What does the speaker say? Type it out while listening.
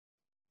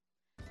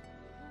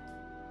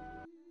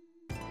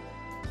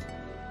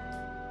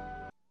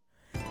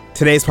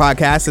Today's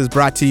podcast is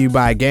brought to you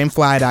by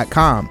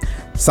Gamefly.com.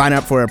 Sign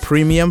up for a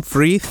premium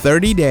free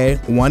 30-day,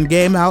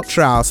 one-game-out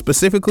trial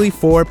specifically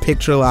for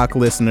Picture Lock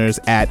listeners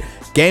at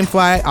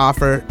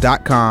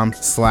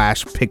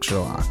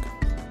GameflyOffer.com/PictureLock.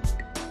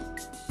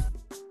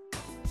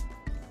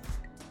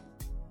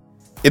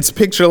 It's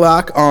Picture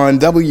Lock on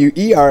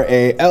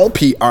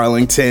WERA-LP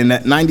Arlington,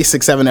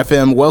 96.7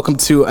 FM. Welcome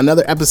to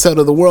another episode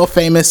of the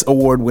world-famous,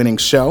 award-winning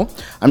show.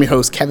 I'm your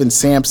host, Kevin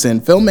Sampson,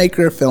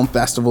 filmmaker, film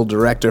festival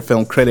director,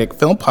 film critic,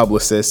 film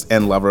publicist,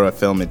 and lover of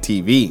film and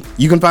TV.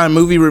 You can find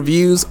movie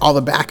reviews, all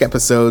the back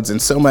episodes,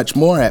 and so much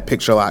more at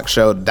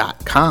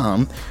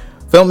PictureLockShow.com.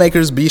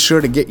 Filmmakers, be sure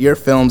to get your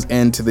films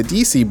into the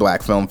DC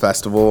Black Film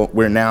Festival.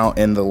 We're now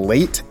in the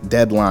late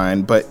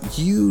deadline, but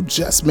you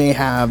just may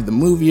have the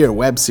movie or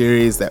web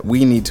series that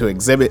we need to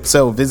exhibit,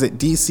 so visit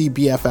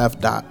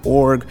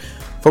dcbff.org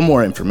for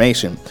more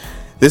information.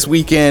 This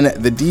weekend,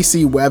 the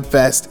DC Web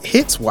Fest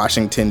hits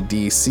Washington,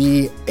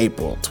 D.C.,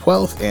 April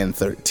 12th and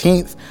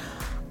 13th.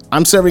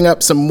 I'm serving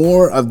up some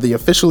more of the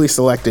officially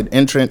selected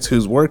entrants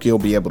whose work you'll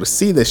be able to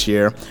see this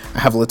year. I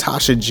have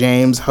Latasha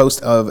James, host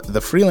of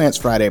the Freelance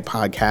Friday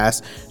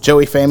podcast,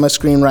 Joey Fama,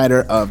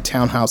 screenwriter of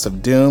Townhouse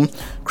of Doom,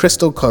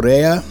 Crystal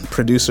Correa,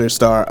 producer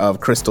star of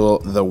Crystal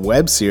the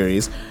web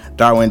series,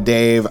 Darwin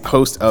Dave,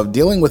 host of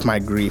Dealing with My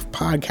Grief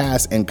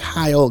podcast, and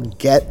Kyle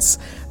Getz,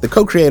 the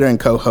co-creator and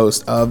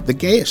co-host of the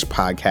Gayish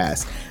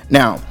podcast.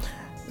 Now,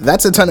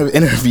 that's a ton of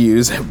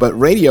interviews, but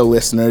radio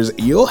listeners,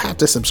 you'll have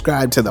to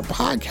subscribe to the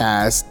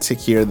podcast to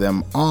hear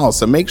them all,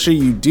 so make sure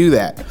you do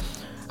that.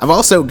 I've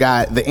also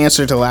got the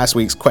answer to last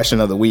week's question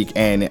of the week,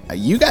 and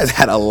you guys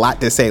had a lot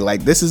to say.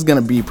 Like, this is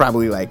going to be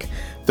probably like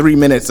 3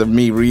 minutes of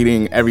me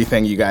reading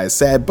everything you guys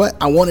said, but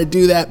I want to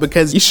do that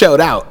because you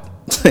showed out.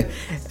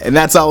 And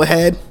that's all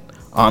ahead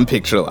on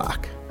Picture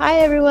Lock. Hi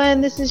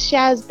everyone, this is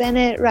Shaz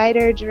Bennett,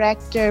 writer,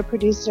 director,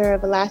 producer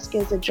of Alaska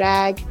is a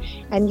Drag,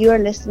 and you are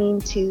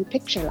listening to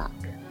Picture Lock.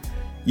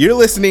 You're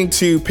listening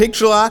to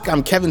Picture Lock.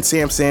 I'm Kevin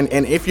Sampson,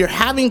 and if you're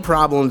having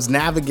problems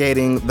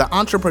navigating the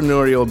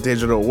entrepreneurial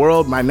digital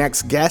world, my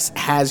next guest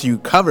has you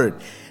covered.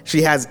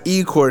 She has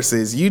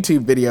e-courses,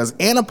 YouTube videos,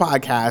 and a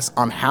podcast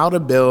on how to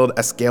build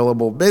a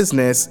scalable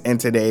business in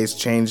today's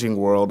changing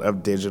world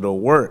of digital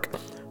work.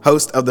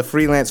 Host of the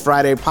Freelance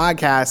Friday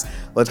podcast,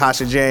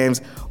 Latasha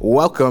James,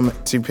 welcome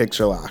to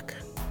Picture Lock.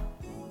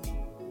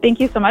 Thank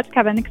you so much,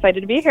 Kevin.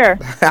 Excited to be here.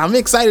 I'm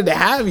excited to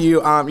have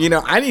you.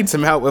 I need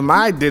some help with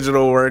my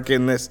digital work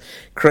in this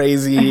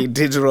crazy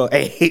digital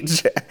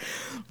age.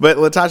 But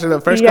Latasha, the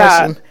first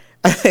question,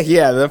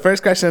 the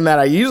first question that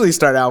I usually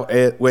start out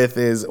with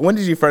is, when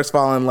did you first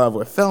fall in love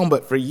with film?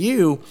 But for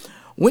you,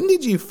 when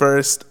did you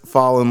first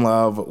fall in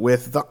love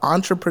with the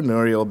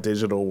entrepreneurial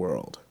digital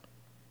world?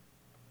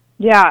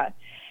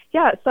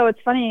 Yeah, so it's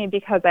funny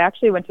because I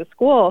actually went to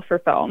school for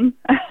film,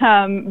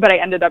 but I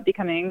ended up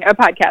becoming a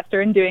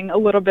podcaster and doing a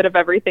little bit of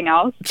everything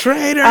else.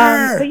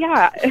 Traitor! But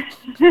yeah,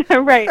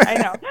 right, I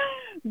know.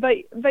 But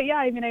yeah,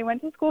 I mean, I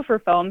went to school for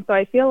film, so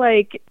I feel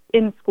like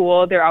in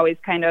school they're always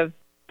kind of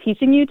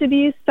teaching you to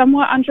be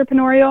somewhat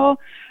entrepreneurial.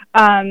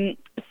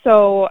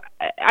 So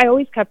I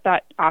always kept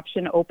that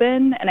option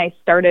open, and I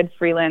started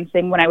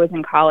freelancing when I was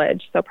in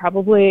college, so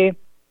probably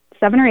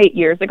 7 or 8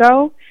 years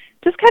ago.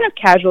 Just kind of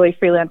casually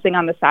freelancing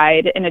on the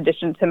side in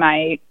addition to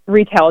my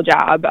retail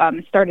job.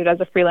 Started as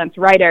a freelance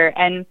writer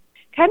and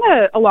kind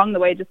of along the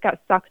way just got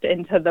sucked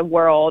into the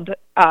world,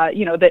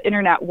 the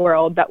internet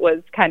world that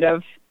was kind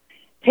of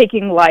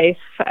taking life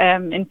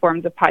in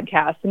forms of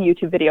podcasts and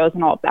YouTube videos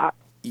and all of that.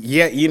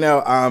 Yeah,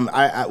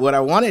 what I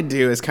want to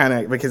do is kind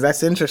of, because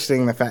that's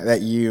interesting, the fact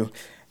that you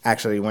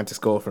actually went to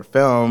school for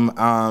film.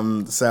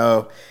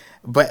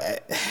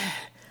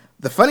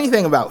 The funny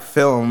thing about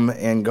film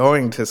and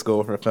going to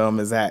school for film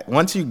is that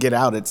once you get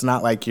out, it's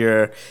not like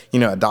you're,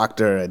 a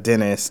doctor, a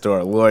dentist, or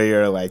a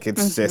lawyer. Like,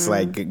 it's just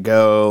like,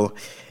 go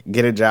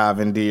get a job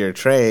and do your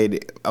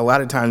trade. A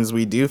lot of times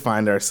we do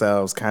find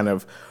ourselves kind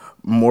of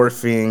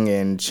morphing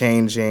and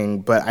changing.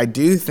 But I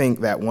do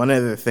think that one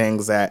of the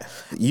things that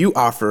you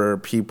offer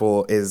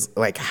people is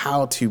like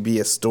how to be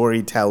a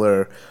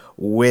storyteller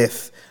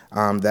with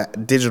the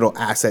digital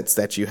assets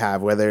that you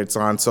have, whether it's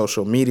on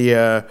social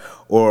media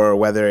or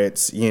whether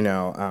it's,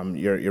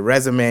 your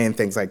resume and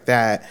things like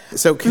that.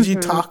 So could you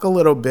talk a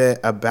little bit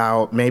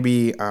about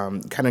maybe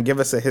kind of give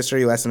us a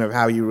history lesson of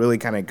how you really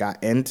kind of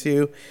got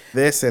into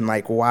this and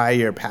like why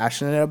you're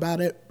passionate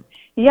about it?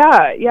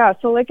 Yeah.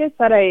 So like I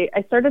said, I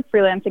started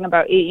freelancing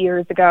about 8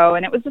 years ago,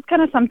 and it was just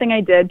kind of something I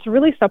did to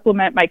really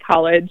supplement my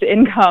college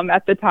income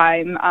at the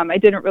time. I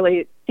didn't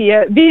really see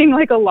it being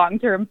like a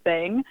long-term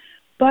thing.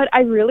 But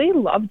I really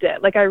loved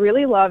it. Like, I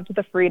really loved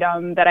the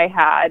freedom that I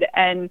had.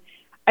 And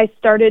I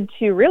started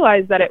to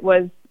realize that it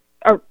was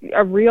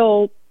a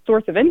real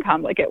source of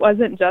income. Like, it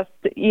wasn't just,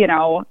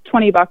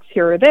 $20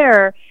 here or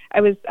there.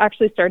 I was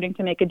actually starting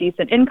to make a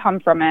decent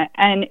income from it.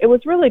 And it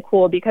was really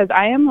cool because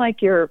I am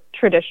like your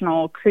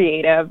traditional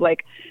creative.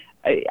 Like,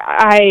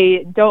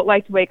 I don't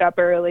like to wake up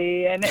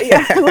early. And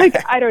like,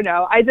 I don't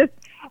know.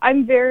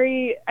 I'm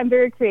very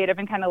creative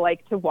and kind of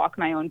like to walk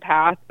my own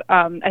path.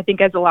 I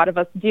think as a lot of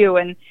us do.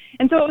 And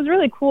so it was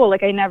really cool.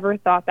 Like I never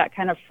thought that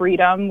kind of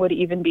freedom would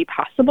even be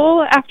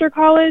possible after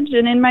college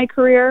and in my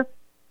career.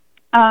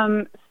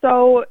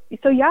 So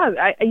yeah,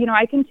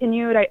 I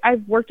continued.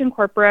 I've worked in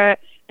corporate,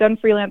 done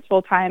freelance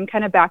full time,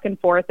 kind of back and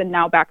forth, and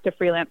now back to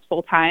freelance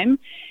full time.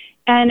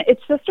 And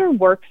it's just a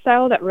work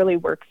style that really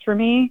works for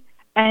me.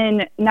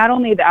 And not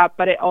only that,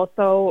 but it's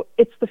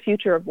the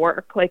future of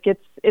work. Like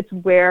it's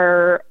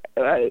where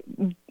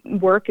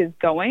work is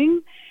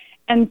going.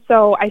 And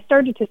so I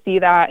started to see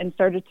that and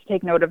started to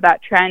take note of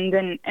that trend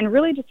and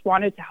really just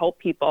wanted to help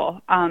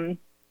people.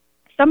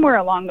 Somewhere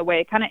along the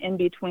way, kind of in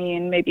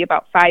between, maybe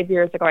about 5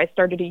 years ago, I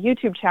started a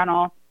YouTube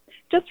channel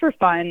just for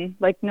fun,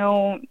 like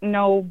no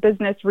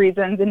business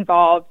reasons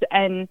involved.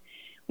 And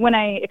when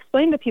I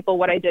explained to people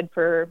what I did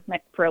for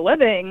a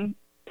living,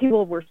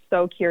 people were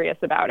so curious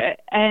about it.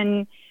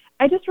 And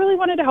I just really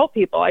wanted to help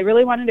people. I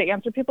really wanted to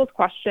answer people's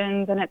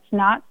questions. And it's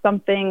not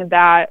something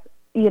that,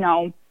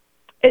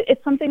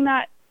 it's something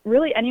that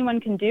really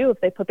anyone can do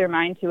if they put their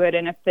mind to it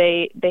and if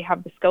they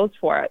have the skills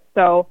for it.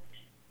 So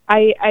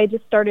I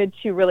just started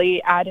to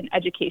really add an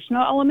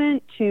educational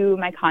element to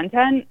my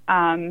content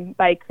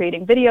by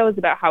creating videos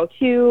about how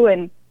to.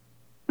 And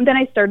then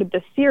I started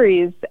this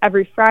series.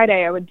 Every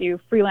Friday, I would do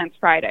Freelance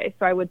Friday.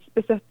 So I would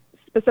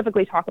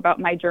specifically talk about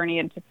my journey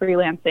into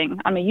freelancing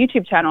on my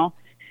YouTube channel.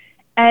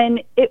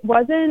 And it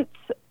wasn't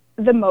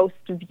the most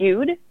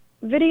viewed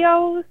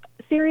video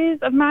series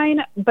of mine,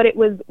 but it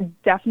was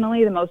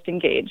definitely the most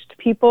engaged.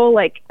 People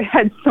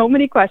had so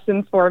many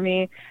questions for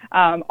me.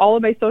 All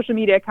of my social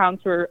media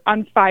accounts were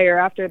on fire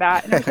after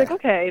that. And I was like,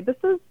 okay, this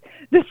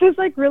is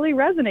like really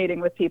resonating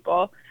with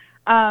people.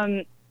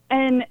 And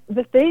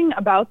the thing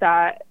about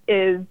that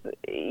is,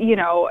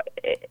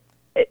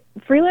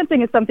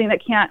 freelancing is something that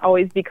can't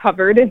always be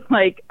covered in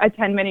like a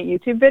 10-minute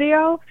YouTube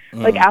video.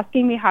 Like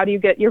asking me, how do you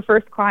get your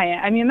first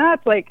client? I mean,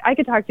 that's like, I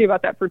could talk to you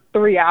about that for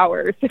 3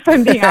 hours if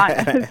I'm being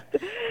honest.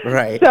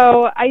 Right.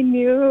 So I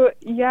knew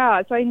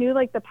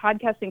like the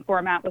podcasting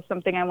format was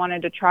something I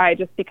wanted to try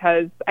just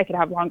because I could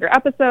have longer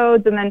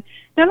episodes. And then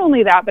not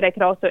only that, but I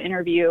could also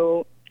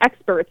interview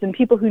experts and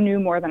people who knew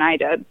more than I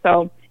did.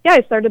 So yeah,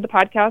 I started the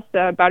podcast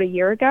about a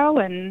year ago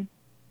and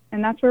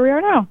that's where we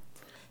are now.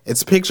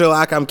 It's Picture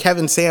Lock. I'm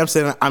Kevin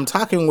Sampson. I'm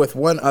talking with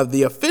one of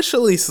the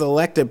officially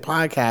selected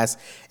podcasts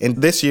in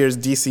this year's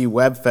DC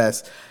Web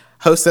Fest,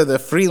 host of the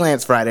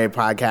Freelance Friday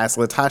podcast,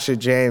 Latasha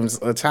James.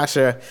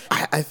 Latasha,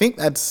 I think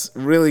that's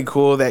really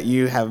cool that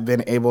you have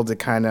been able to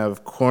kind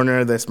of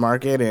corner this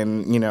market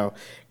and,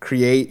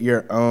 create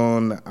your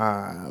own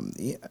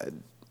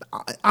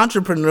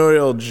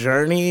entrepreneurial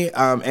journey.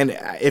 And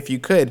if you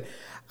could,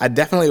 I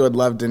definitely would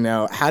love to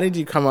know, how did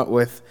you come up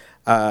with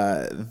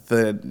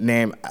the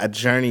name A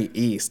Journey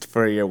East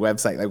for your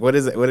website? Like, what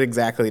is it? What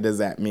exactly does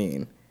that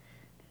mean?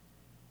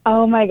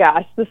 Oh my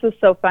gosh, this is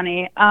so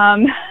funny.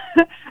 I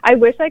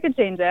wish I could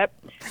change it.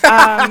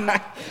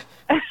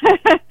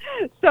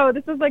 So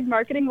this is like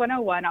marketing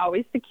 101.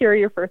 Always secure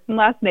your first and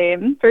last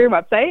name for your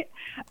website.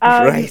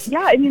 Right.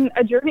 Yeah, I mean,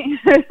 A Journey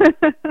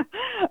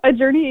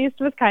East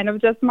was kind of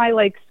just my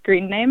like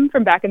screen name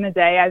from back in the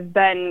day. I've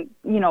been,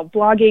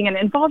 blogging and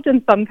involved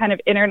in some kind of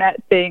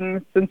internet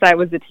things since I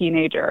was a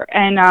teenager.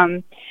 And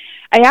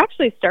I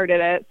actually started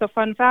it. So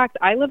fun fact,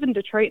 I live in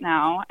Detroit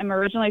now. I'm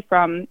originally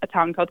from a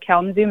town called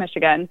Kalamazoo,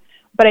 Michigan,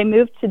 but I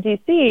moved to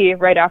DC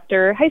right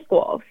after high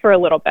school for a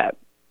little bit.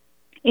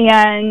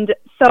 And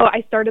so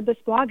I started this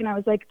blog and I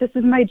was like, this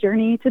is my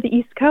journey to the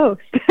East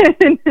Coast.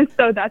 And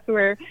so that's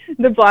where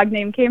the blog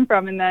name came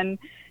from. And then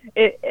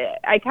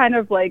I kind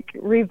of like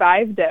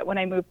revived it when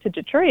I moved to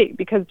Detroit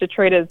because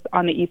Detroit is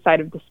on the east side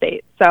of the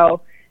state.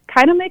 So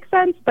kind of makes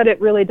sense, but it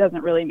really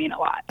doesn't really mean a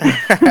lot.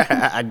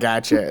 I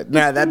gotcha.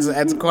 No,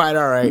 that's quite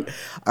all right.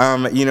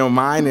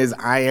 Mine is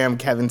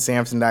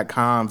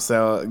IamKevinSampson.com.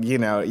 So,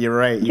 you're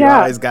right. You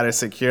always got to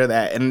secure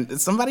that.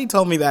 And somebody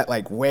told me that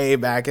like way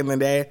back in the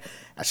day.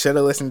 I should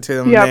have listened to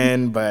them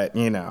then, but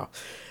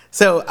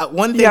So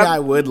one thing I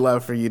would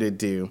love for you to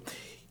do,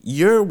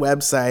 your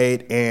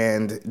website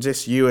and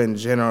just you in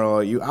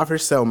general, you offer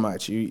so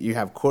much. You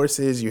have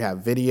courses, you have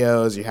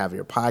videos, you have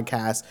your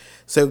podcast.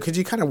 So could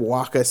you kind of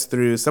walk us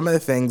through some of the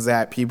things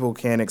that people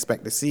can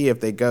expect to see if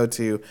they go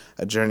to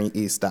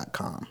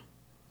ajourneyeast.com?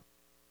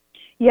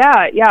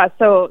 Yeah.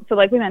 So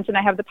like we mentioned,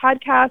 I have the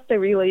podcast. I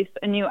release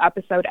a new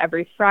episode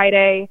every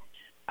Friday,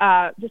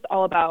 just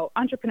all about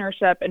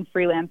entrepreneurship and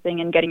freelancing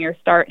and getting your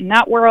start in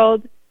that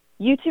world.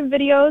 YouTube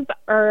videos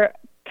are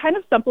kind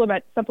of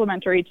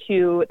supplementary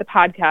to the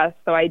podcast.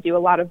 So I do a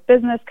lot of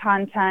business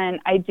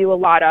content. I do a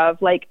lot of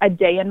like a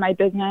day in my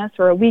business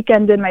or a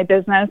weekend in my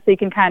business. So you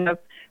can kind of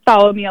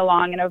follow me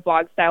along in a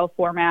vlog style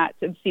format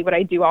and see what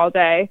I do all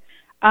day.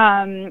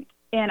 And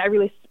I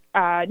release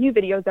new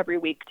videos every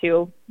week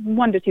too,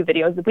 1 to 2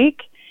 videos a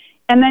week.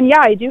 And then,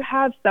 I do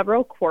have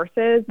several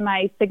courses.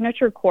 My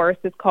signature course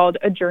is called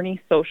A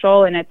Journey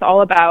Social, and it's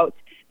all about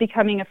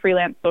becoming a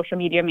freelance social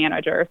media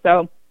manager.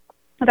 So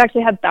I've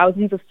actually had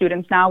thousands of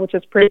students now, which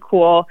is pretty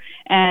cool.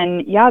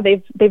 And yeah,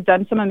 they've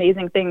done some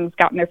amazing things,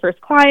 gotten their first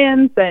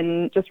clients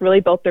and just really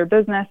built their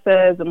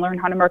businesses and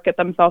learned how to market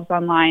themselves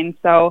online.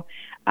 So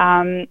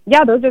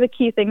yeah, those are the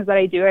key things that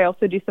I do. I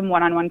also do some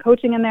one-on-one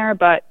coaching in there,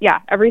 but yeah,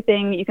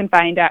 everything you can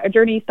find at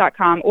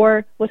ajourneyeast.com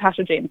or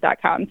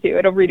latashajames.com too.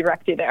 It'll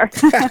redirect you there.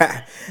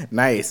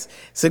 Nice.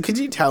 So could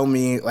you tell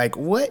me, like,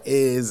 what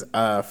is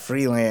a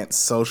freelance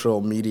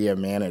social media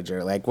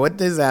manager? Like, what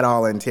does that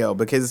all entail?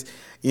 Because,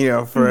 you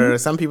know, for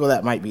some people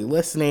that might be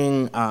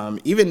listening,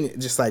 even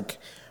just like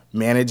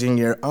managing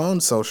your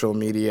own social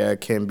media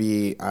can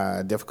be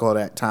difficult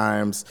at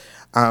times.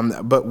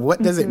 But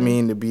what does it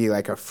mean to be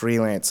like a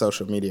freelance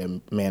social media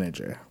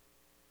manager?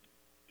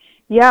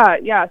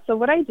 Yeah. So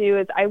what I do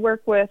is I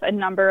work with a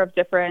number of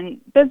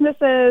different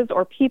businesses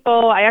or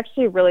people. I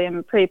actually really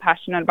am pretty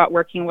passionate about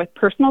working with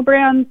personal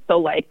brands. So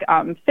like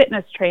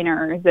fitness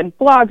trainers and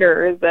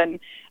bloggers and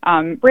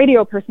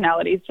radio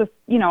personalities, just,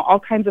 you know, all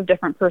kinds of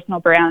different personal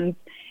brands.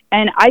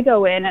 And I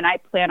go in and I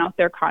plan out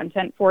their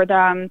content for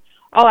them.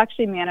 I'll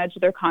actually manage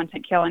their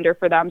content calendar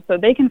for them so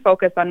they can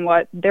focus on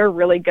what they're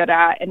really good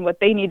at and what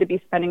they need to be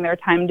spending their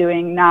time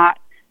doing, not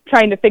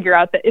trying to figure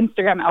out the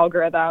Instagram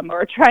algorithm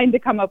or trying to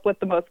come up with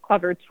the most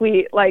clever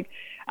tweet. Like,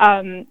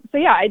 so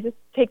yeah, I just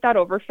take that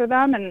over for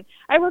them. And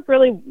I work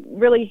really,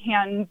 really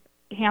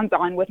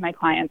hands-on with my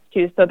clients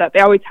too, so that they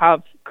always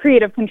have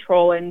creative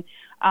control and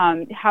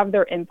have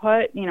their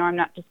input. You know, I'm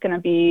not just going to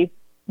be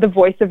the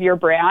voice of your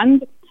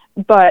brand.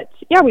 But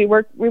yeah, we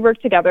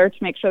work together to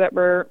make sure that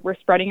we're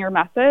spreading your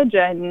message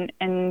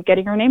and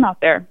getting your name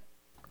out there.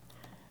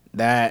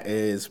 That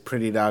is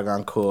pretty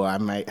doggone cool. I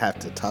might have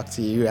to talk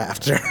to you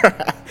after.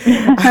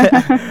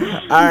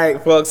 All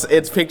right, folks,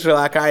 it's Picture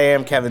Lock. I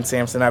am Kevin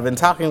Sampson. I've been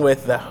talking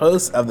with the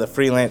host of the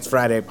Freelance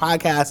Friday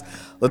podcast,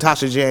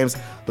 Latasha James.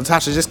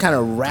 Latasha, just kind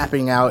of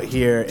wrapping out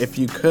here, if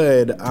you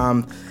could,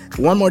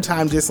 one more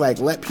time, just like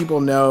let people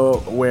know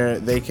where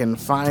they can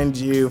find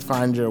you,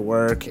 find your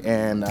work,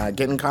 and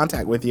get in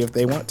contact with you if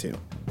they want to.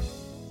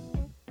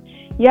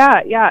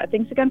 Yeah.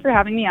 Thanks again for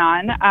having me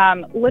on.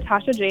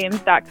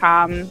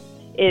 LatashaJames.com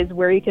is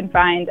where you can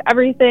find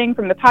everything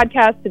from the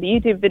podcast to the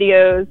YouTube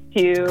videos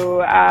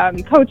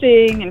to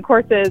coaching and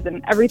courses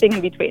and everything in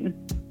between.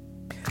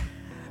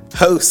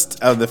 Host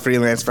of the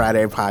Freelance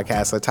Friday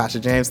podcast, Latasha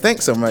James,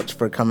 thanks so much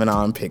for coming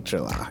on Picture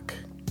Lock.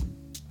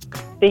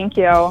 Thank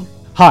you.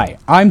 Hi,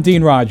 I'm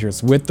Dean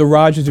Rogers with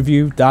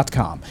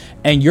TheRogersReview.com,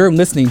 and you're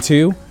listening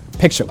to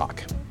Picture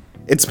Lock.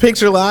 It's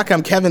Picture Lock.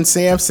 I'm Kevin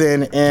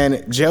Sampson,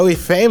 and Joey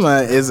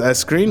Fama is a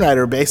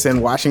screenwriter based in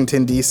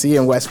Washington, D.C.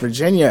 and West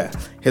Virginia.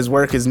 His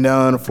work is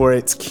known for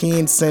its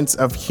keen sense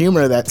of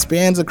humor that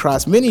spans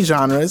across many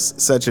genres,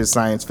 such as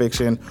science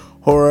fiction,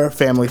 horror,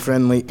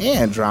 family-friendly,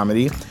 and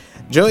dramedy.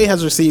 Joey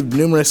has received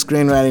numerous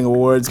screenwriting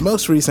awards,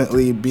 most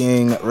recently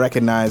being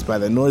recognized by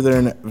the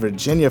Northern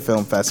Virginia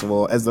Film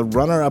Festival as the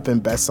runner-up in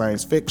Best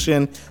Science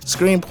Fiction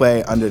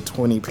Screenplay under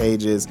 20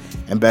 pages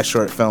and Best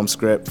Short Film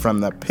Script from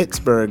the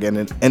Pittsburgh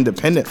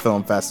Independent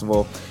Film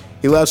Festival.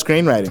 He loves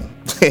screenwriting.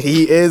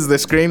 He is the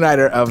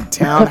screenwriter of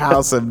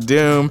Townhouse of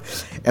Doom,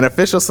 an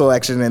official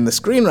selection in the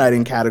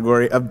screenwriting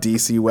category of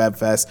DC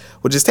WebFest,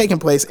 which is taking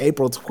place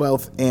April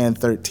 12th and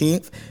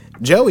 13th.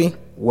 Joey,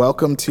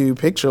 welcome to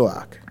Picture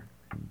Lock.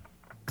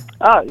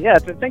 Oh, yeah.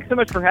 Thanks so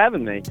much for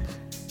having me.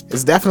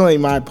 It's definitely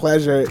my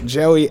pleasure.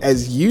 Joey,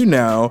 as you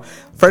know,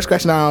 first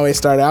question I always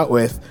start out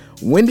with,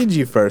 when did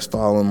you first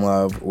fall in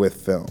love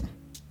with film?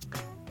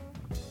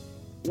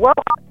 Well,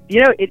 you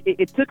know,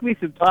 it took me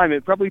some time.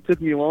 It probably took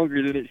me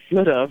longer than it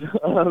should have.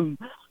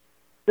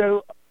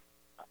 So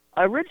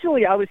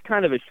originally I was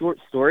kind of a short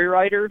story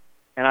writer,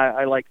 and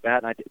I liked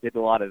that, and I did a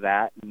lot of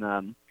that.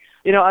 And,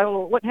 you know, I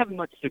wasn't having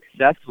much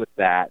success with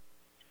that.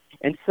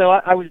 And so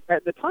I was,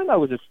 at the time I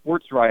was a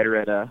sports writer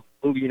at a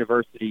little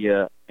university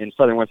in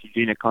southern West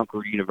Virginia,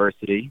 Concord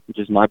University, which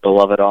is my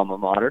beloved alma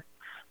mater.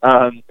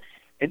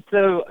 And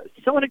so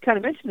someone had kind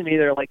of mentioned to me,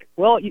 they're like,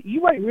 well,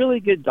 you write really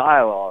good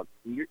dialogue.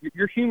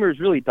 Your humor is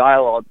really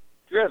dialogue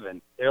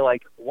driven. They're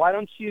like, why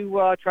don't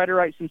you try to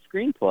write some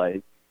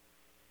screenplays?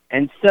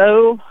 And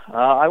so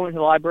I went to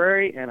the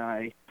library and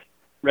I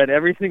read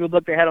every single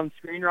book they had on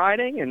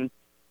screenwriting, and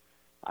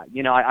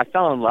you know, I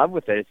fell in love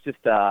with it. It's just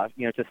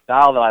you know, it's a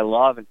style that I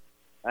love, and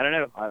I don't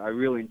know, I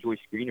really enjoy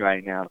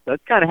screenwriting now. So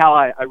that's kind of how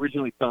I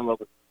originally fell in love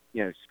with,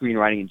 you know,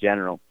 screenwriting in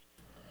general.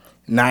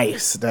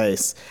 Nice.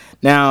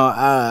 Now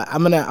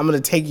I'm gonna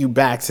take you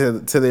back to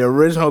the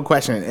original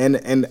question,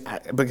 and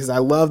because I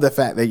love the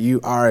fact that you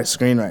are a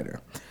screenwriter.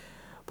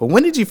 But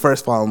when did you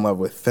first fall in love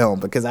with film?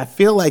 Because I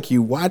feel like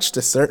you watched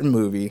a certain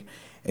movie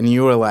and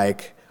you were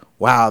like,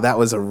 wow, that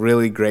was a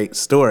really great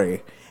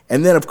story.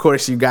 And then, of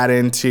course, you got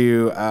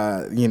into,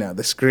 you know,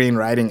 the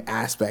screenwriting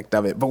aspect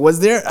of it. But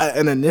was there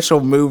an initial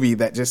movie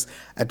that just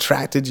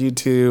attracted you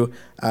to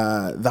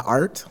the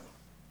art?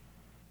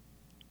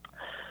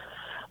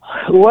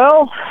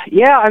 Well,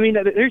 yeah. I mean,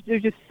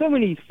 there's just so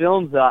many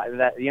films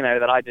that you know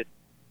that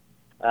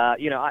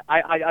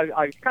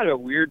It's kind of a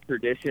weird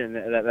tradition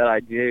that I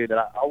do,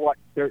 that I'll watch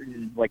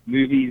certain like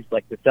movies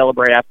like to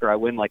celebrate after I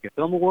win like a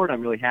film award.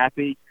 I'm really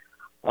happy.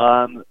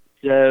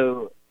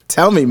 So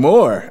tell me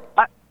more.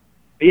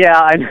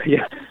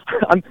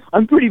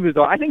 I'm pretty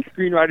bizarre. I think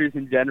screenwriters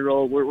in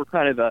general, we're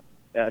kind of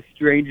a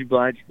strange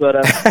bunch, but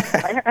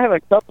I have a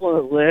couple on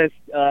the list.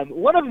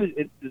 One of them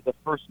is the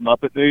first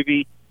Muppet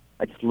movie.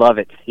 I just love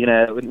it. You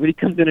know, when he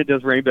comes in and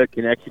does Rainbow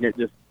Connection, it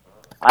just,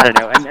 I don't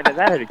know, and that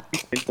had a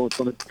huge influence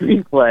on the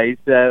screenplay.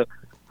 So,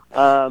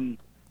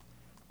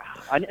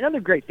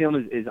 another great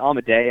film is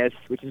Amadeus,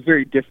 which is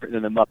very different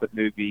than the Muppet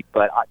movie,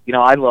 but I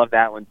love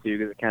that one too,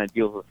 because it kind of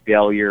deals with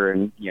failure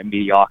and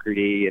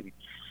mediocrity, and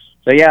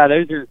so yeah,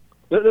 those are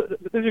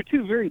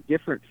two very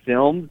different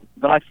films,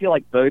 but I feel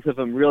like both of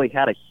them really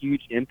had a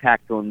huge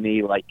impact on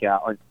me, like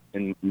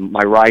in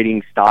my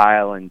writing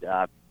style, and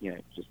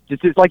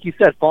just like you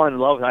said, falling in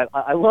love.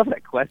 I love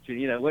that question.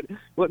 You know,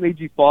 what made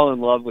you fall in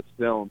love with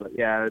film? But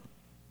yeah.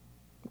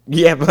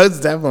 Yeah,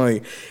 most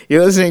definitely.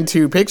 You're listening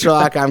to Picture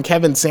Lock. I'm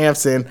Kevin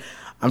Sampson.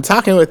 I'm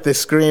talking with the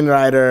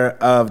screenwriter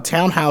of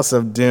Townhouse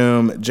of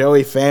Doom,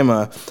 Joey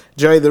Fama.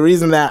 Joey, the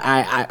reason that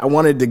I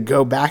wanted to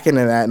go back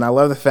into that, and I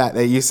love the fact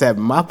that you said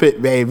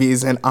Muppet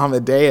Babies and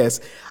Amadeus,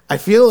 I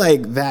feel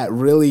like that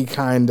really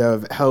kind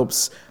of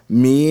helps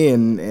me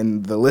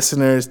and the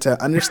listeners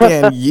to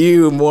understand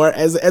you more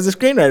as a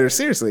screenwriter,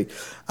 seriously.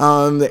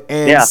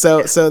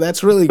 So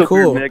that's really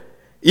cool.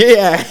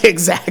 Yeah,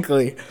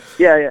 exactly.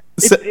 Yeah.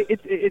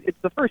 It's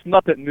the first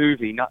Muppet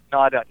movie, not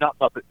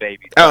Muppet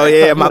Babies. Oh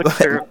yeah, my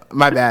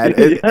bad.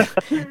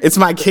 It's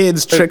my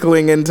kids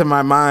trickling into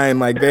my mind,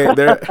 like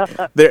they're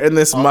in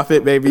this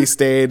Muppet Baby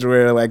stage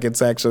where like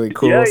it's actually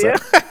cool. Yeah.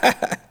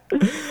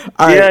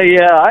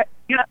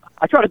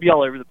 I try to be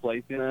all over the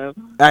place, you know.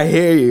 I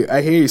hear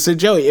you. So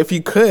Joey, if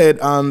you could,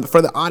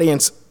 for the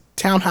audience,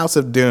 Townhouse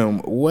of Doom,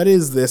 what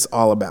is this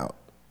all about?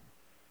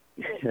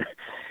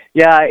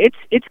 Yeah,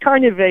 it's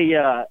kind of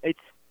it's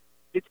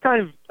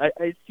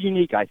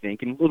unique, I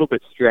think, and a little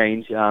bit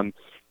strange.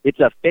 It's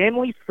a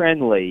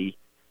family-friendly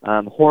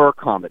horror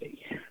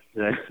comedy,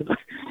 and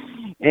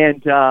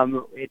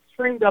it's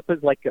framed up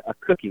as like a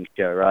cooking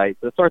show, right?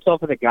 So it starts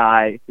off with a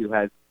guy who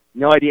has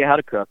no idea how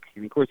to cook,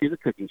 and of course he's a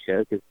cooking show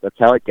because that's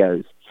how it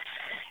goes.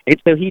 And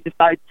so he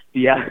decides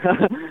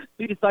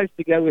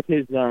to go with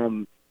his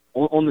on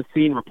the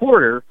scene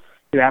reporter,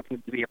 who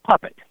happens to be a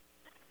puppet.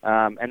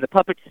 And the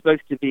puppet's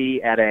supposed to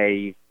be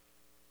he's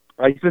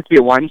supposed to be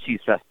a wine and cheese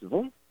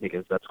festival,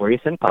 because that's where you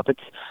send puppets.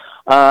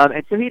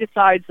 And so he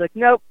decides, like,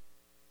 nope,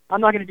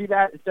 I'm not going to do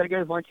that. Instead of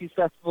going to the wine and cheese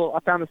festival,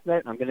 I found this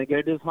note, and I'm going to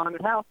go to this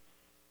haunted house.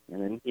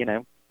 And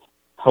then,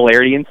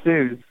 hilarity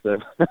ensues. So.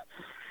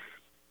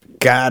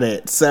 Got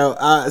it. So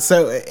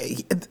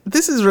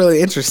this is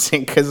really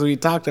interesting because we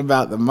talked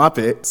about the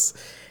Muppets.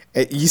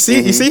 You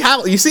see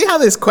how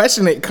this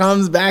question, it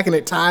comes back and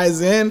it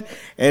ties in,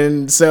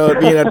 and so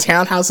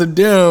Townhouse of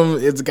Doom,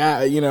 it's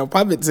got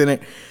puppets in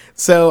it.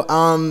 So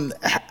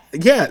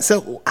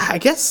so I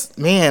guess,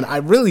 man, I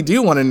really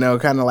do want to know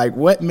kind of like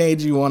what made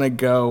you want to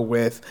go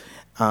with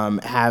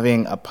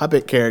having a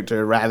puppet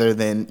character rather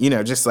than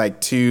just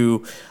like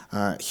two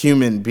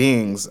human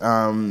beings,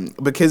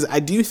 because I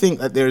do think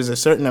that there's a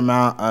certain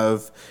amount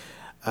of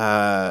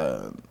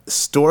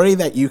story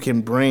that you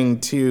can bring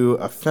to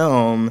a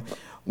film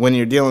when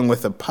you're dealing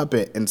with a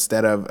puppet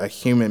instead of a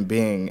human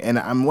being. And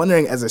I'm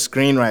wondering, as a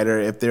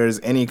screenwriter, if there's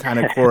any kind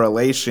of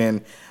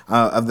correlation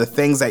of the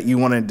things that you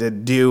wanted to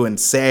do and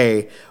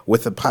say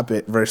with a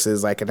puppet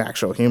versus like an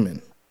actual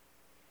human.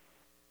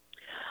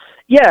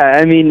 Yeah,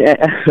 I mean,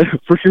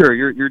 for sure,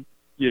 you're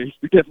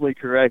definitely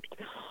correct.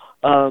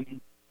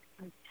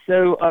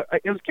 So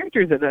it was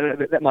characters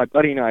that my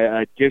buddy and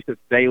I, Joseph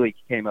Bailey,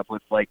 came up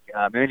with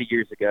many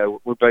years ago.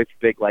 We're both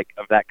big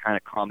of that kind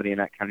of comedy and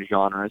that kind of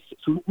genre.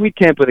 So we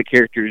came up with the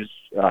characters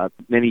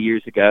many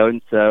years ago,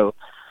 and so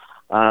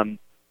I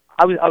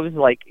was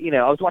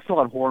watching a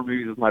lot of horror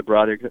movies with my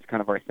brother because that's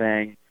kind of our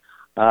thing,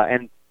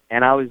 and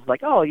I was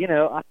like,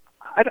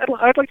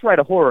 I'd like to write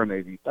a horror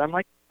movie, but I'm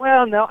like,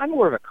 well, no, I'm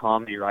more of a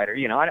comedy writer.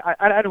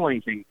 I don't want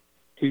anything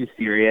too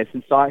serious,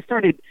 and so I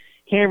started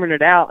hammering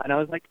it out, and I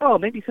was like,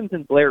 maybe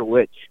something Blair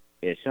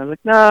Witch-ish. And I was like,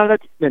 no,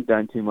 that's been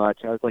done too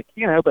much. I was like,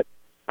 but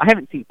I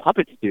haven't seen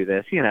puppets do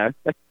this.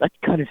 That's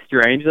kind of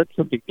strange. That's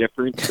something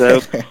different.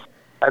 So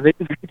I think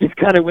it just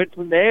kind of went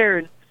from there,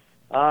 and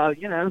I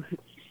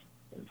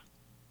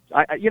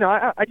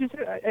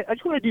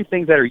just want to do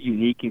things that are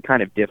unique and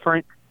kind of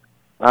different.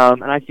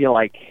 And I feel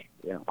like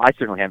I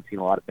certainly haven't seen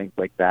a lot of things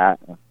like that.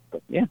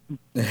 But yeah.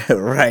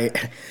 Right.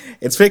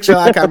 It's Picture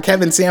Lock. I'm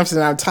Kevin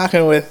Sampson. I'm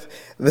talking with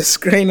the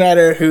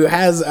screenwriter who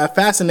has a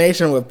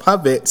fascination with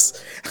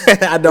puppets.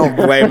 I don't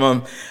blame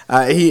him.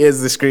 He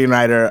is the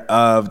screenwriter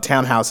of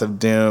Townhouse of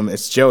Doom.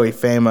 It's Joey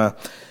Fama.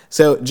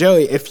 So,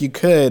 Joey, if you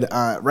could,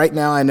 right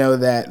now I know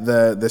that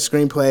the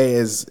screenplay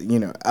is,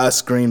 a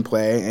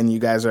screenplay, and you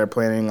guys are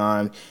planning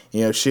on,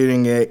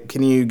 shooting it.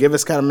 Can you give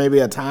us kind of maybe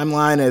a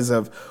timeline as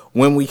of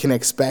when we can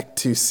expect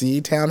to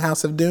see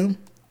Townhouse of Doom?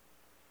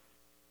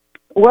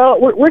 Well,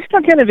 we're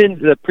still kind of in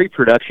the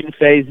pre-production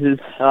phases.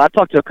 I've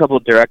talked to a couple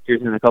of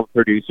directors and a couple of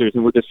producers,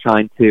 and we're just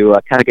trying to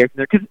kind of get from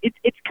there, because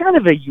it's kind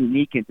of a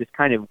unique and just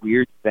kind of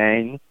weird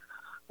thing.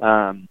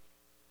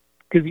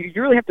 Because you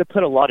really have to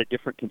put a lot of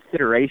different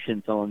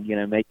considerations on,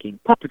 making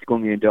puppets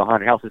going into a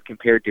haunted house as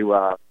compared to,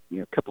 a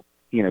couple,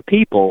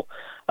 people.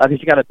 Because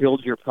you got to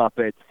build your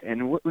puppets,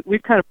 and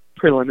we've kind of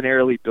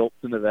preliminarily built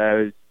some of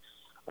those,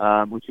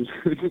 which is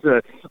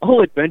a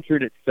whole adventure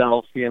in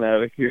itself,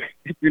 if you're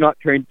not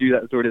trained to do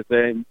that sort of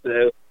thing.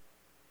 So,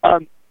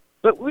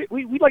 but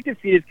we'd like to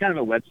see it as kind of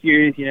a web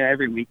series,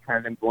 every week, kind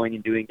of them going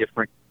and doing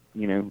different,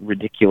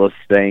 ridiculous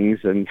things,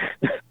 and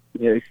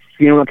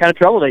seeing what kind of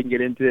trouble they can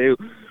get into.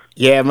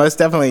 Yeah, most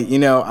definitely.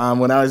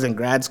 When I was in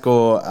grad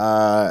school,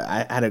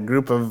 I had a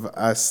group of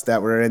us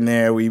that were in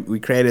there. We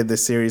created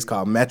this series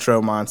called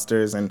Metro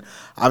Monsters, and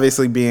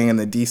obviously being in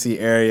the DC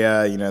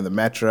area, the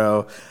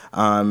Metro,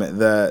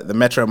 the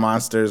Metro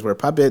Monsters were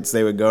puppets.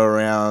 They would go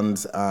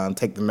around,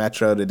 take the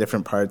Metro to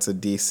different parts of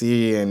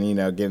DC,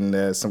 and get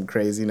into some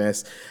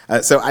craziness.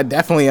 So I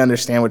definitely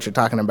understand what you're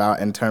talking about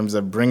in terms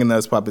of bringing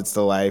those puppets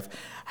to life.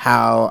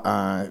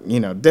 How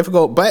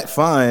difficult but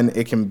fun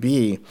it can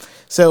be.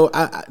 So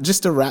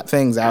just to wrap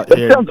things out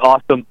here. That sounds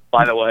awesome,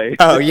 by the way.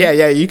 Oh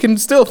yeah, you can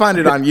still find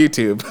it on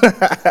YouTube.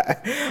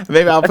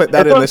 Maybe I'll put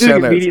that in the show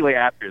notes immediately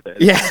after this.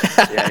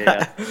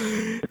 Yeah.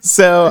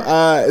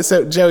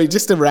 So Joey,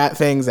 just to wrap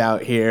things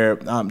out here,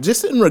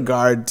 just in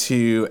regard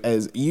to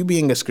as you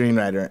being a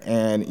screenwriter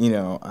and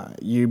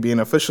you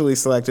being officially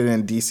selected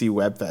in DC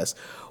WebFest.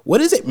 What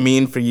does it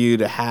mean for you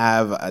to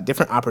have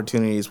different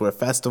opportunities where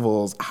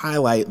festivals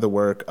highlight the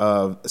work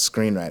of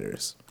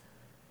screenwriters?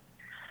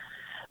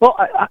 Well,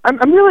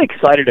 I'm really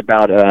excited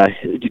about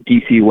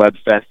DC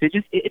WebFest.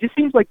 It just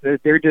seems like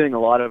they're doing a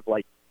lot of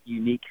like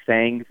unique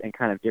things and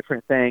kind of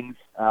different things.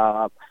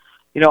 I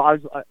was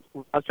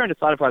trying to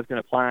decide if I was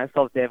going to apply. I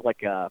saw that they have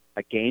like a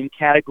game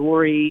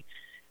category,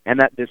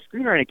 and that the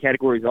screenwriting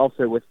category is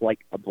also with like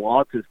a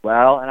blogs as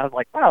well. And I was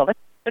like, wow,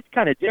 that's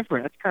kind of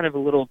different. That's kind of a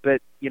little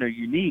bit,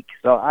 unique.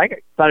 So I got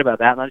excited about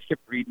that, and I just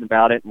kept reading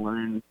about it and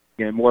learning,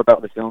 more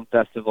about the film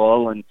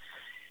festival. And,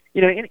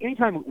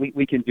 anytime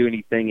we can do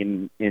anything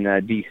in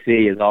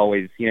DC is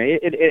always,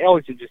 it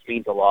always just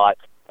means a lot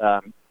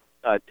to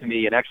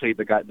me. And actually,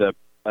 the guy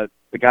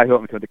who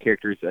helped me with the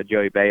characters,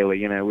 Joey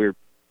Bailey.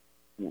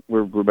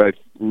 We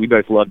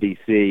both love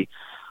DC.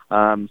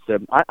 So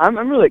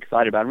I'm really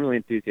excited about it. I'm really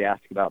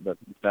enthusiastic about the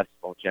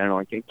festival in general.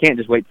 I can't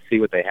just wait to see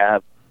what they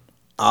have.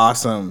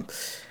 Awesome.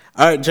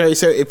 All right, Joey,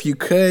 so if you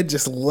could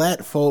just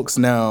let folks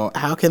know,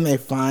 how can they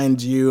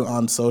find you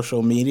on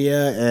social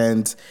media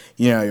and,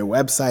 your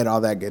website,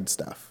 all that good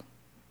stuff?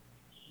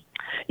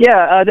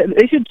 Yeah,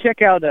 they should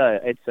check out,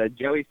 it's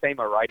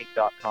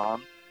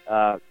joeyfamawriting.com.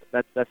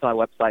 That's my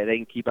website. They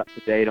can keep up to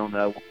date on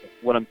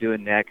what I'm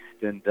doing next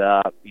and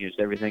just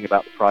everything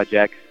about the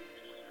project.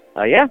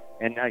 And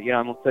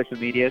I'm on social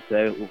media,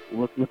 so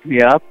look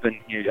me up and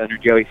under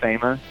Joey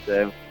Fama.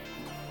 So.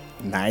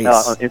 Nice.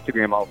 On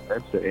Instagram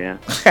also, so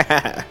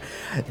yeah.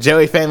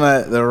 Joey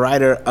Fama, the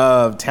writer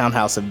of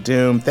Townhouse of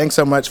Doom. Thanks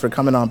so much for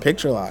coming on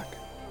Picture Lock.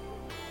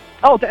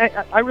 Oh,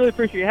 I really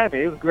appreciate you having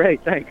me. It was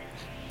great. Thanks.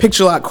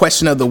 Picture Lock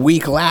question of the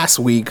week last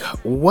week.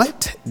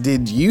 What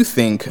did you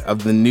think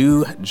of the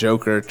new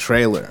Joker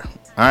trailer?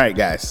 All right,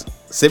 guys,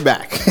 sit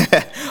back.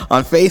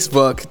 On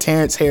Facebook,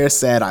 Terrence Harris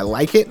said, I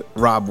like it.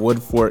 Rob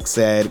Woodfork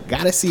said,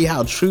 gotta see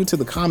how true to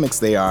the comics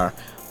they are,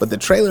 but the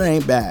trailer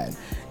ain't bad.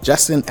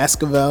 Justin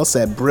Esquivel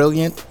said,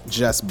 brilliant,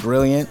 just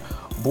brilliant.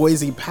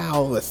 Boise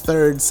Powell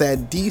III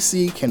said,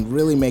 DC can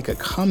really make a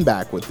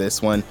comeback with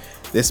this one.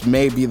 This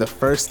may be the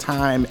first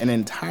time an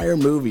entire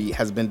movie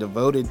has been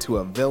devoted to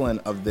a villain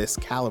of this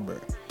caliber.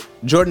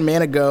 Jordan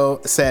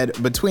Manigo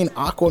said, between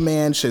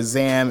Aquaman,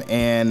 Shazam,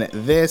 and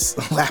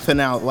this, laughing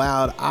out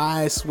loud,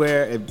 I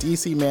swear if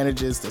DC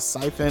manages to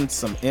siphon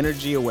some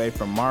energy away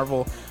from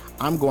Marvel,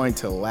 I'm going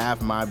to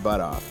laugh my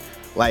butt off.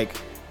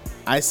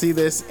 I see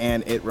this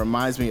and it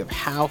reminds me of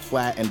how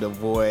flat and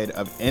devoid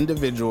of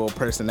individual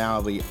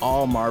personality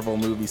all Marvel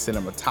movie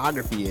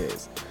cinematography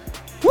is.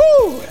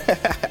 Woo!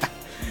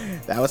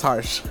 That was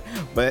harsh,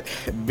 but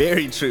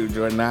very true,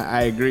 Jordan.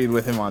 I agreed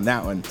with him on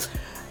that one.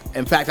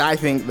 In fact, I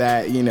think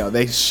that,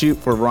 they shoot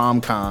for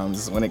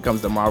rom-coms when it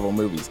comes to Marvel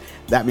movies.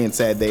 That being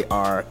said, they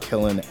are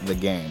killing the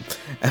game.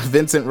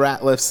 Vincent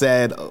Ratliff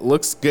said,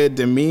 looks good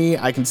to me.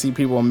 I can see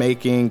people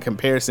making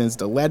comparisons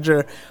to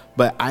Ledger,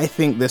 but I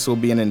think this will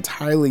be an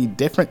entirely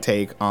different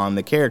take on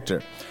the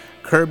character.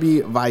 Kirby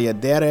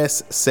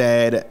Valladares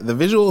said, the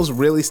visuals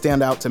really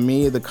stand out to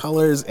me. The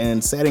colors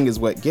and setting is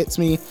what gets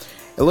me.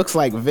 It looks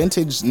like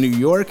vintage New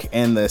York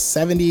in the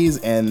 70s,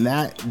 and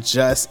that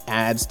just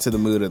adds to the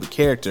mood of the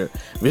character.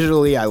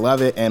 Visually, I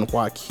love it, and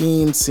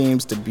Joaquin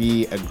seems to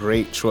be a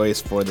great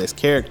choice for this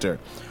character.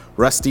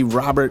 Rusty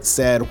Roberts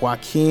said,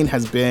 Joaquin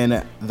has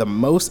been the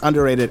most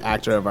underrated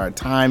actor of our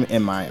time,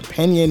 in my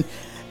opinion.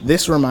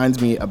 This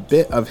reminds me a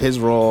bit of his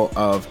role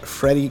of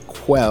Freddie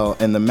Quell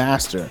in The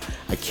Master.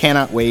 I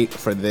cannot wait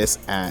for this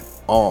at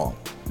all.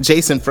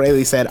 Jason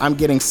Fraley said, I'm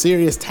getting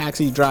serious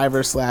Taxi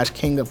Driver /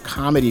 King of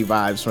Comedy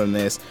vibes from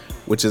this,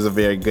 which is a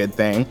very good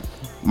thing.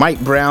 Mike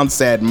Brown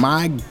said,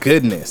 my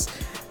goodness,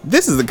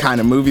 this is the kind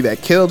of movie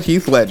that killed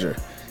Heath Ledger.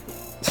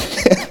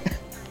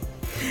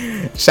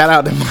 Shout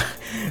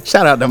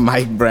out to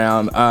Mike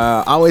Brown.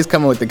 Always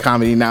coming with the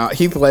comedy. Now,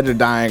 Heath Ledger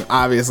dying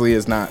obviously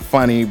is not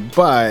funny,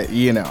 but,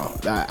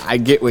 I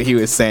get what he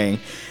was saying.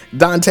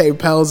 Dante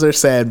Pelzer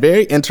said,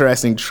 very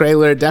interesting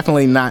trailer.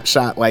 Definitely not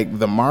shot like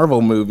the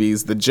Marvel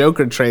movies. The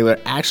Joker trailer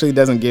actually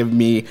doesn't give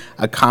me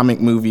a comic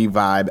movie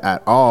vibe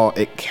at all.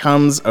 It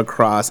comes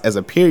across as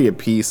a period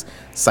piece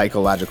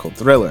psychological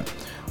thriller.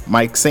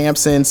 Mike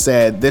Sampson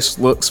said, this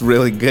looks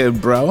really good,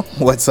 bro.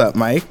 What's up,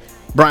 Mike?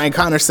 Brian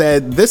Connor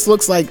said, this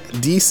looks like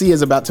DC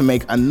is about to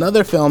make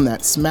another film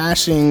that's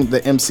smashing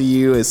the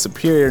MCU is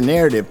superior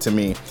narrative to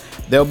me.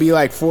 They'll be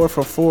like 4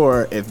 for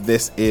 4 if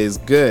this is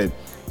good.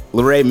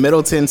 Lorraine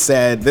Middleton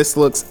said, this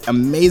looks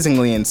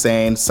amazingly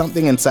insane.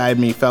 Something inside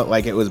me felt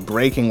like it was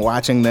breaking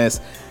watching this.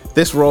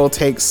 This role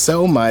takes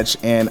so much,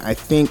 and I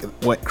think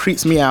what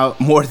creeps me out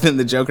more than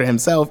the Joker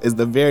himself is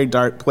the very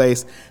dark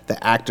place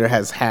the actor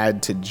has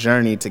had to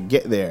journey to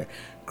get there.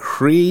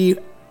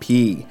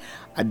 Creepy.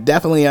 I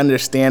definitely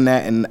understand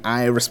that, and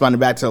I responded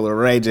back to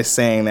Lorraine just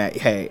saying that,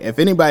 hey, if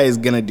anybody is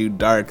going to do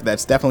dark,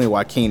 that's definitely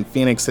Joaquin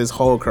Phoenix. His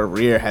whole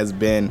career has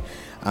been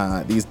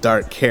these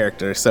dark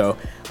characters, so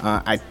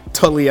I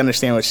totally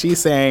understand what she's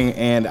saying,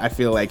 and I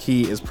feel like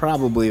he is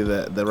probably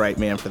the right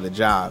man for the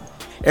job.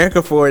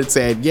 Erica Ford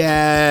said,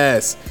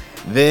 yes,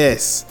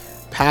 this,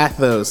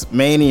 pathos,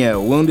 mania,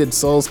 wounded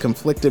souls,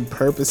 conflicted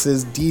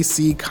purposes,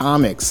 DC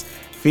Comics.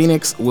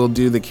 Phoenix will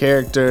do the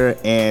character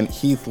and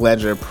Heath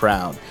Ledger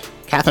proud.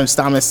 Catherine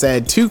Stamas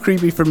said, too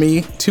creepy for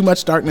me, too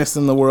much darkness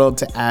in the world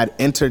to add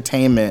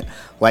entertainment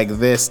like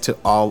this to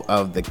all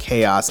of the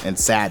chaos and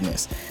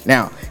sadness.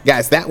 Now,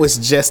 guys, that was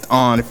just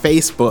on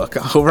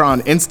Facebook. Over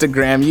on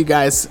Instagram, you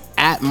guys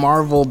at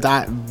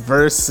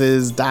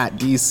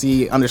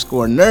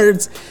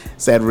marvel.versus.dc_nerds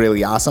said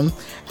really awesome.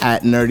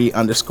 At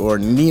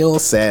nerdy_Neil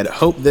said,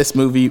 hope this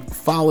movie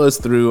follows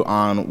through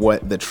on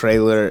what the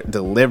trailer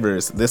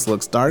delivers. This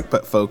looks dark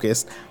but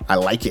focused. I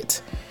like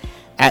it.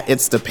 At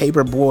It's the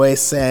Paperboy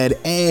said,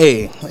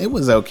 hey, it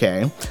was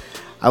okay.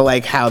 I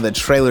like how the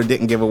trailer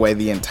didn't give away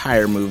the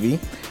entire movie.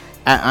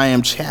 At I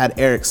Am Chad,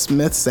 Eric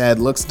Smith said,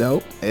 looks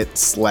dope.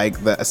 It's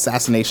like the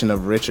assassination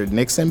of Richard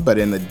Nixon, but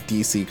in the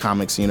DC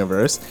Comics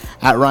universe.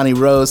 At Ronnie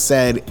Rose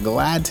said,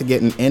 glad to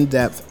get an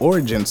in-depth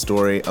origin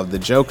story of the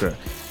Joker.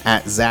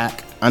 At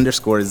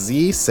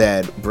Zach_Z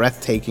said,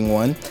 breathtaking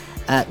one.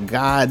 At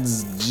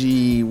God's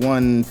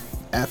G1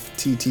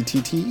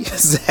 FTTTT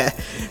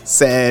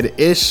said,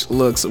 ish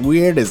looks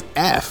weird as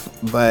F,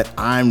 but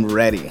I'm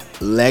ready.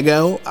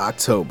 Lego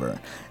October.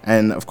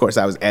 And of course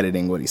I was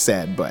editing what he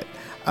said, but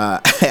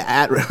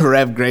at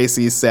Rev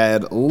Gracie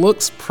said,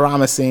 looks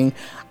promising.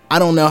 I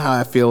don't know how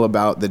I feel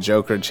about the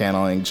Joker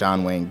channeling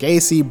John Wayne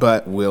Gacy,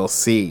 but we'll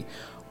see.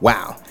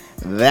 Wow,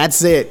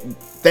 that's it.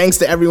 Thanks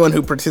to everyone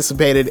who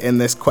participated in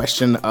this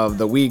question of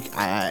the week.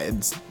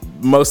 It's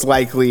most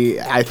likely,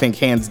 I think,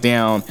 hands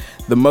down,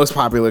 the most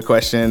popular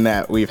question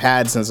that we've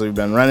had since we've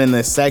been running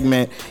this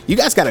segment. You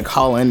guys got to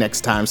call in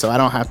next time so I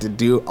don't have to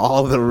do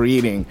all the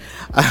reading.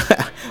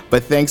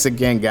 But thanks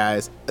again,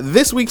 guys.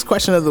 This week's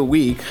question of the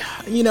week,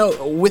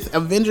 with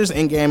Avengers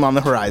Endgame on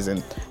the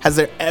horizon, has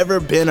there ever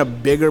been a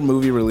bigger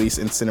movie release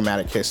in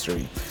cinematic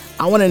history?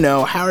 I want to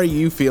know, how are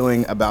you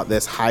feeling about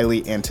this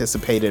highly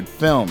anticipated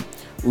film?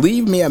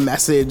 Leave me a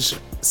message,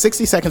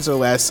 60 seconds or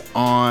less,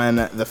 on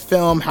the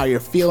film, how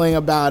you're feeling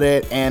about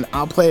it, and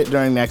I'll play it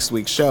during next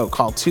week's show.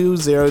 Call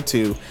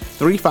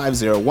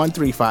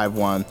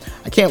 202-350-1351.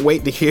 I can't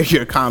wait to hear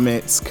your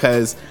comments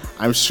because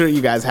I'm sure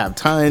you guys have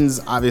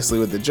tons. Obviously,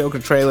 with the Joker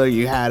trailer,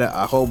 you had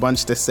a whole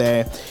bunch to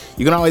say.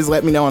 You can always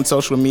let me know on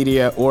social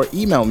media or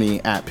email me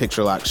at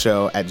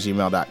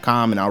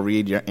picturelockshow@gmail.com, and I'll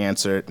read your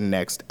answer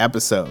next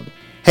episode.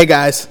 Hey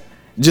guys,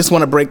 just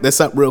want to break this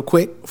up real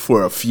quick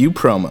for a few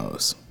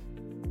promos.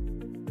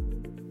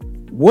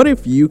 What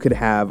if you could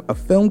have a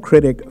film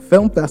critic,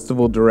 film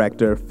festival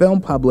director,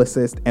 film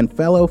publicist, and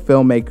fellow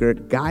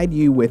filmmaker guide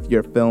you with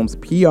your film's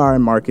PR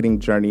and marketing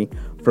journey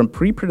from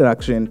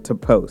pre-production to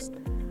post?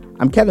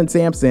 I'm Kevin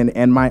Sampson,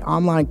 and my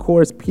online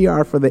course,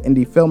 PR for the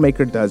Indie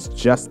Filmmaker, does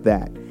just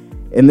that.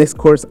 In this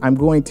course, I'm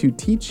going to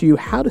teach you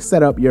how to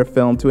set up your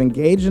film to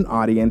engage an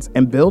audience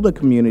and build a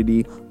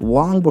community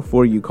long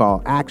before you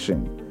call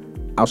action.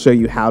 I'll show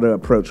you how to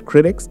approach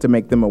critics to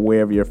make them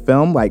aware of your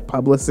film like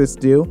publicists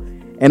do.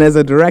 And as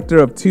a director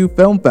of 2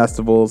 film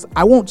festivals,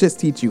 I won't just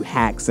teach you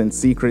hacks and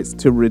secrets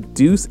to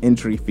reduce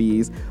entry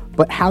fees,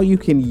 but how you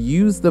can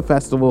use the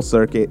festival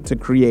circuit to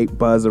create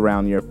buzz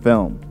around your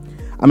film.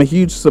 I'm a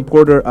huge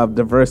supporter of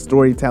diverse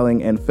storytelling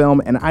in film,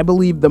 and I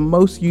believe the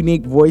most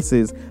unique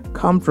voices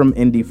come from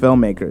indie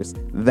filmmakers.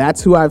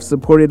 That's who I've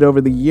supported over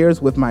the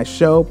years with my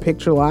show,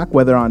 Picture Lock,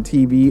 whether on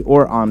TV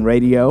or on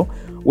radio.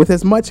 With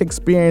as much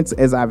experience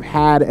as I've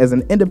had as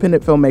an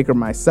independent filmmaker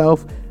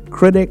myself,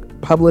 critic,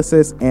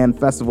 publicist, and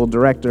festival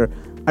director,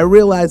 I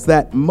realized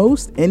that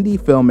most indie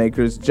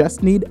filmmakers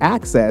just need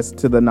access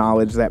to the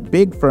knowledge that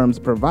big firms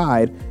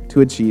provide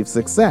to achieve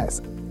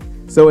success.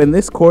 So in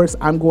this course,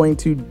 I'm going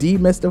to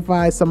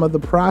demystify some of the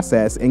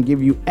process and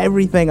give you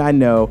everything I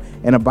know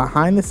in a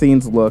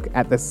behind-the-scenes look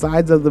at the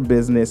sides of the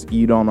business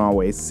you don't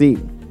always see.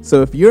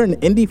 So if you're an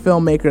indie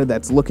filmmaker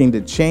that's looking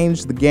to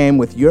change the game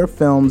with your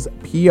film's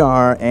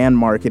PR and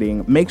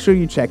marketing, make sure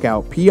you check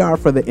out PR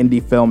for the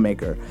Indie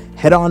Filmmaker.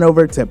 Head on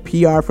over to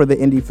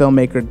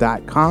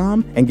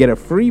prfortheindiefilmmaker.com and get a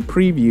free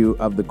preview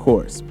of the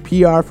course,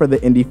 PR for the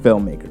Indie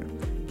Filmmaker.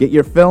 Get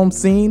your film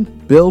seen,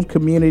 build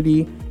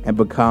community, and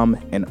become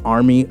an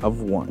army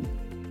of one.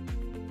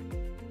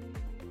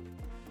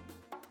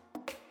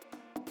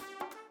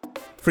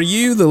 For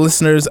you, the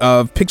listeners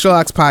of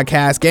PictureLock's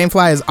podcast,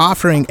 Gamefly is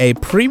offering a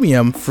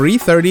premium free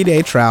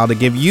 30-day trial to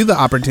give you the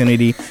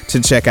opportunity to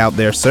check out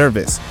their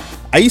service.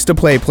 I used to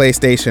play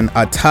PlayStation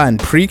a ton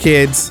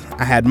pre-kids.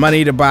 I had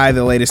money to buy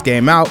the latest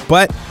game out,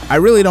 but I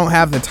really don't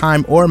have the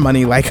time or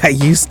money like I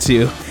used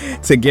to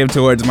give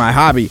towards my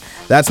hobby.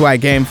 That's why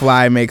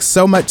Gamefly makes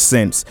so much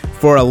sense.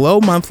 For a low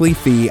monthly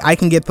fee, I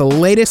can get the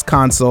latest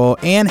console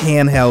and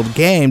handheld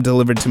game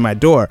delivered to my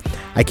door.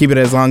 I keep it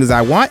as long as I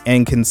want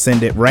and can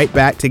send it right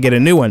back to get a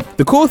new one.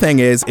 The cool thing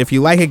is, if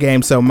you like a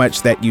game so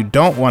much that you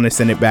don't want to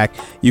send it back,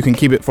 you can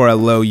keep it for a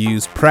low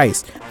used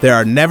price. There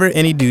are never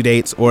any due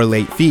dates or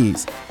late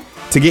fees.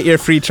 To get your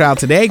free trial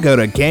today, go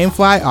to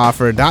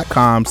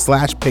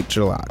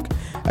gameflyoffer.com/picturelock.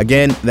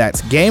 Again,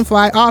 that's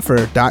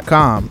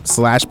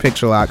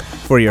gameflyoffer.com/picturelock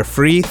for your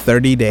free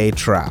 30-day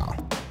trial.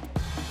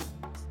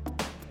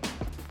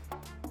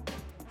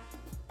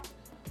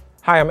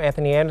 Hi, I'm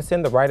Anthony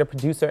Anderson, the writer,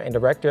 producer, and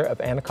director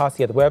of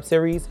Anacostia the web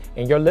series,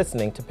 and you're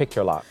listening to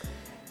Picture Lock.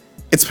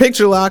 It's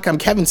Picture Lock. I'm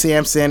Kevin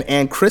Sampson,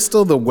 and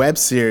Crystal the web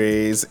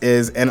series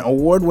is an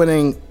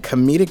award-winning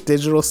comedic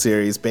digital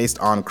series based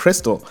on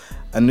Crystal,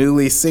 a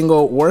newly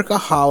single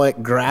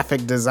workaholic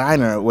graphic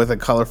designer with a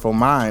colorful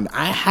mind.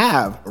 I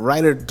have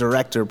writer,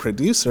 director,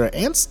 producer,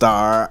 and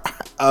star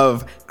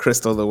of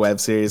Crystal the web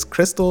series,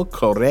 Crystal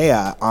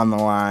Correa, on the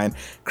line.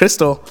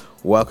 Crystal,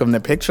 welcome to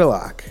Picture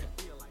Lock.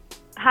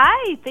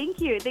 Hi,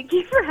 thank you. Thank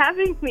you for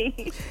having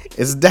me.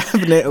 It's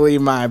definitely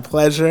my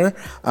pleasure.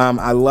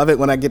 I love it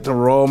when I get to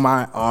roll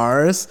my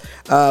R's.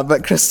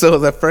 But Crystal,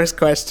 the first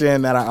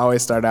question that I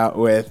always start out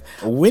with,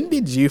 when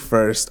did you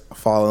first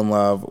fall in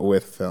love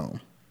with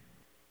film?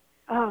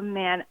 Oh,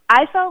 man.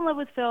 I fell in love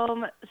with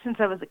film since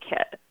I was a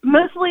kid.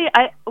 Mostly,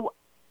 I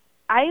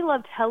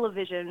love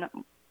television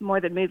more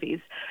than movies.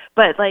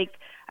 But, I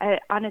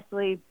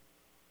honestly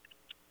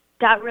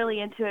got really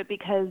into it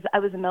because I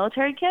was a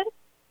military kid.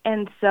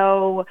 And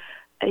so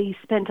I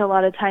spent a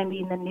lot of time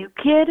being the new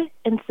kid.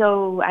 And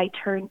so I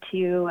turned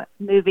to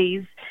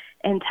movies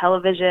and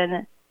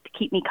television to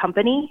keep me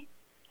company.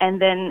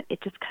 And then it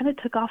just kind of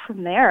took off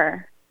from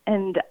there.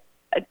 And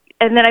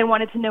then I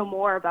wanted to know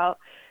more about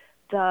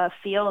the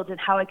field and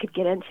how I could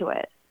get into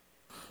it.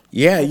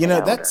 Yeah,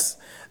 that's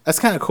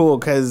kind of cool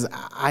because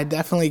I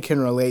definitely can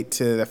relate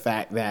to the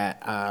fact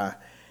that,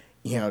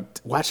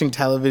 watching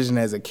television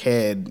as a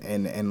kid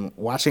and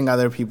watching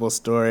other people's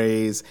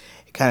stories,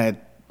 it kind of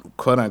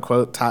quote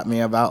unquote taught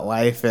me about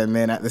life, and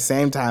then at the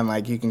same time,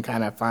 you can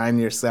kind of find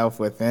yourself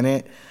within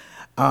it.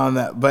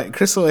 But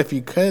Crystal, if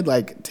you could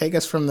take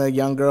us from the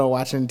young girl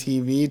watching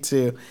TV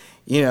to,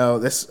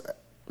 this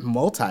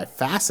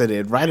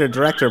multifaceted writer,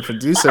 director,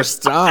 producer,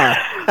 star.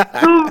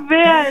 Oh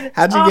man!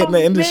 How'd you get in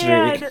the industry?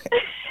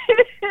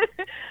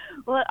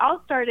 Well, it all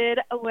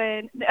started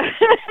when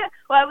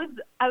I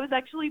was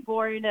actually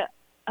born.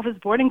 I was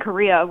born in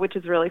Korea, which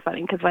is really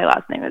funny because my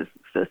last name is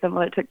so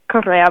similar to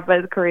Korea, but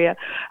it's Korea.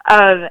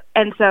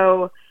 And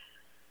so,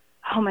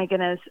 oh my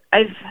goodness,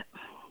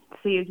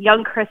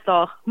 young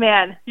Crystal,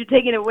 man, you're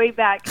taking it way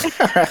back.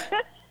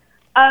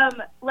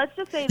 Let's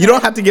just say you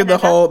don't have to give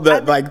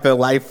the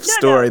life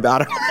story. No,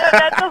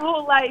 that's the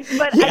whole life.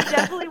 But yeah. I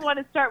definitely want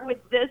to start with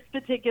this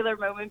particular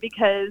moment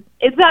because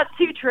it's not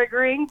too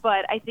triggering,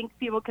 but I think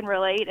people can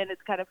relate, and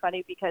it's kind of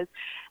funny because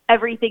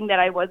everything that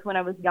I was when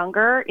I was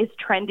younger is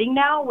trending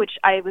now, which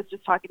I was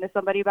just talking to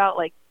somebody about.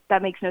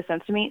 That makes no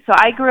sense to me. So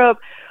I grew up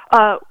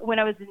when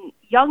I was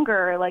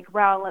younger,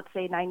 around, let's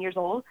say, 9 years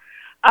old.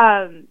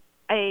 My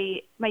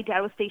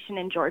dad was stationed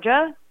in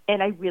Georgia,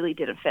 and I really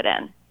didn't fit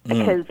in.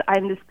 Because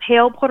I'm this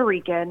pale Puerto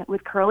Rican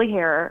with curly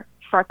hair,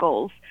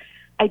 freckles.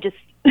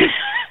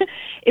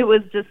 It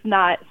was just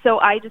not. So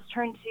I just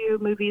turned to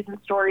movies and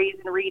stories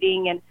and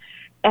reading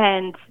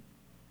and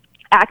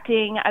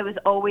acting. I was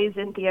always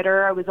in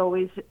theater. I was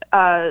always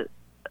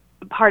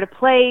part of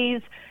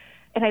plays.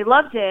 And I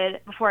loved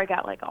it before I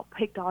got all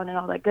picked on and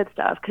all that good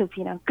stuff. Because,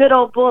 good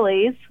old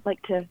bullies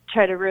like to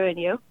try to ruin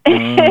you.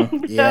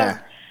 Yeah.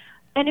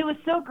 And it was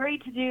so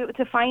great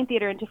to find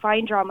theater and to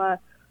find drama,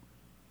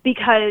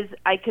 because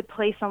I could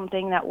play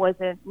something that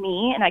wasn't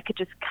me, and I could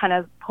just kind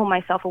of pull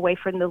myself away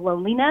from the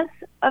loneliness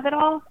of it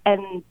all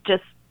and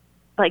just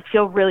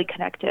feel really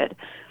connected.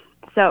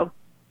 So,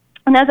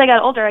 and as I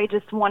got older, I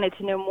just wanted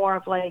to know more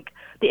of the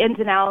ins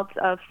and outs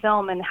of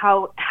film and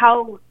how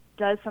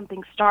does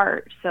something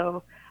start.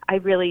 So I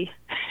really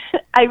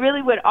I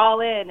really went all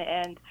in,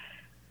 and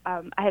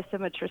I have so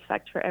much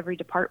respect for every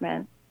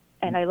department,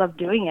 and I love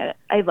doing it.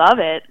 I love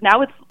it.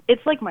 Now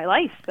it's like my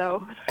life.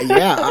 So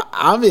yeah,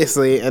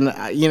 obviously, and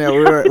we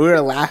were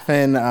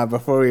laughing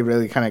before we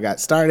really kind of got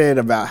started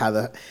about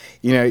how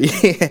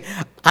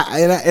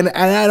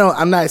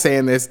I'm not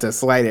saying this to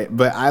slight it,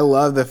 but I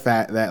love the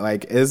fact that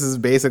like this is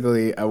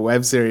basically a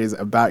web series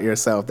about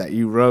yourself that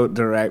you wrote,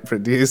 direct,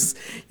 produce,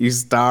 you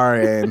star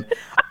in.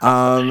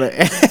 For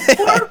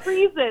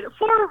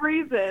a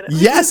reason.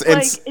 Yes,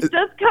 it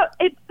does come.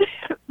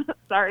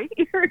 Sorry.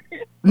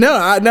 No.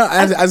 I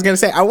was gonna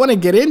say I want to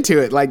get into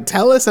it. Like,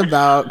 tell us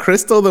about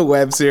Crystal, the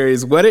web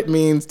series, what it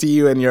means to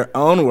you in your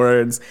own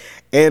words,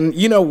 and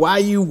why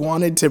you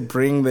wanted to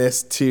bring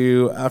this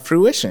to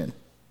fruition.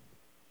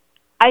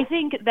 I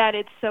think that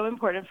it's so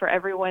important for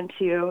everyone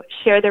to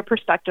share their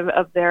perspective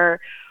of their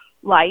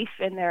life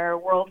and their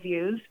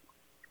worldviews,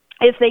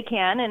 if they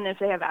can and if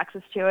they have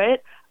access to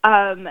it.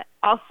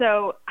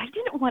 Also, I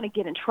didn't want to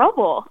get in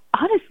trouble.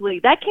 Honestly,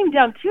 that came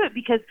down to it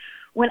because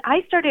when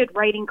I started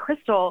writing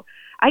Crystal,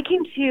 I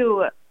came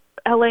to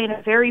LA in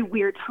a very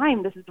weird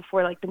time. This is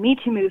before like the Me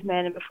Too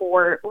movement and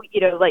before,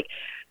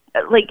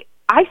 like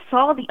I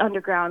saw the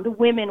underground, the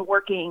women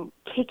working,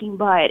 kicking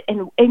butt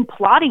and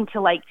plotting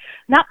to like,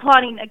 not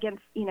plotting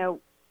against, to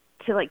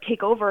like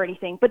take over or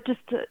anything, but just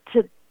to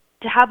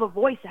have a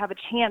voice, to have a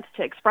chance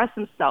to express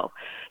themselves.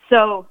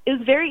 So it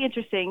was very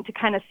interesting to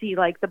kind of see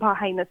like the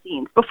behind the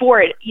scenes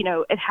before it,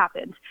 it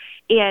happened.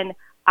 And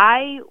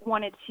I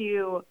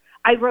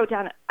wrote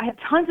down, I had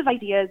tons of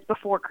ideas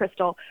before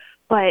Crystal,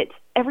 but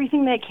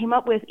everything that I came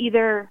up with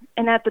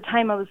and at the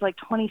time I was like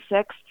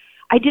 26,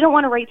 I didn't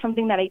want to write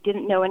something that I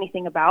didn't know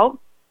anything about.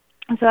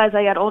 And so as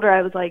I got older,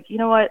 I was like, you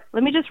know what,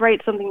 let me just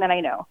write something that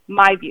I know,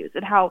 my views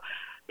and how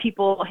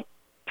people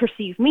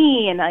perceive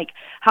me and like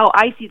how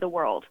I see the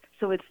world.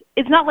 So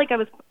it's not like I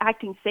was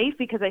acting safe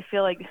because I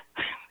feel like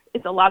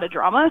it's a lot of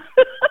drama,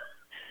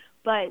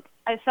 but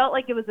I felt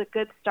like it was a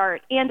good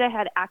start, and I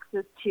had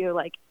access to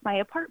like my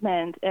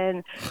apartment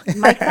and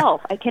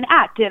myself. I can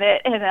act in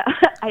it, and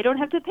I don't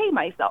have to pay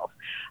myself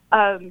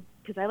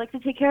because I like to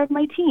take care of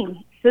my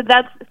team. So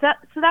that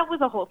was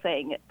a whole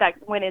thing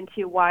that went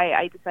into why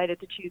I decided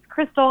to choose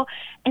Crystal.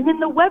 And then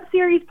the web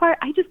series part,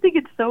 I just think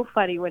it's so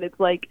funny when it's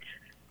like,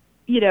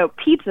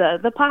 pizza,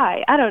 the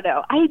pie. I don't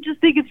know. I just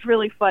think it's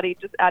really funny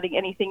just adding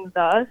anything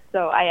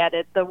so I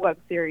added the web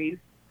series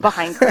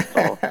behind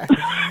Crystal.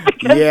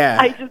 Yeah.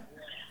 I just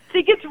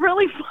think it's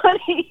really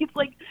funny. It's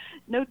like,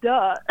 no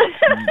duh.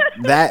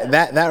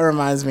 that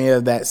reminds me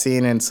of that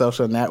scene in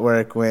Social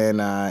Network when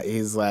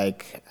he's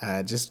like,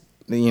 at first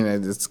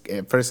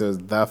it was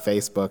the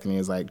Facebook, and he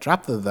was like,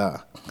 drop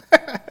the.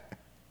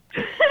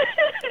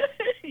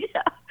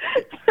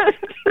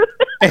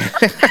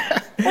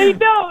 I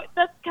know,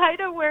 that's kind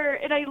of where,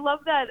 and I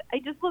love that. I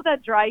just love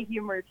that dry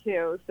humor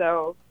too.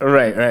 So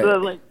right, the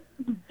like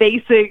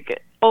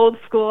basic old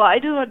school. I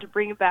just wanted to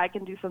bring it back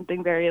and do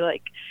something very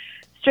like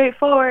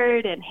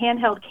straightforward and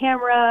handheld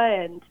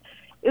camera, and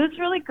it was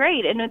really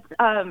great. And it's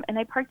and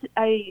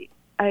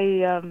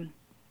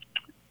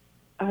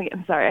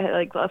I'm sorry, I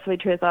like lost my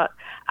train of thought.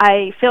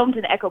 I filmed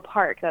in Echo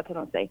Park. That's what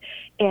I'm saying,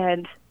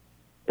 and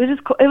it was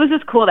just cool. It was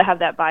just cool to have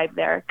that vibe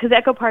there because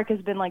Echo Park has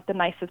been like the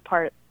nicest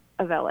part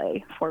of LA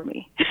for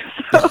me.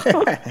 So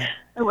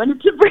I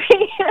wanted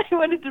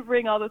to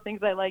bring all the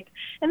things I liked,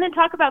 and then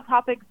talk about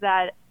topics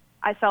that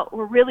I felt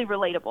were really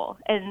relatable.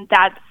 And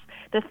that's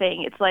the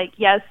thing. It's like,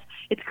 yes,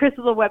 it's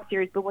Crystal, the web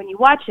series, but when you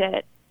watch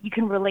it, you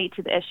can relate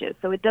to the issues.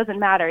 So it doesn't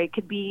matter. It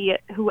could be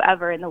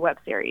whoever in the web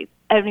series.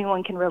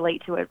 Everyone can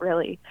relate to it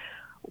really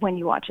when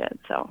you watch it.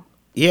 So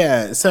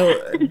yeah. So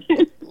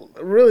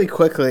really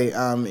quickly,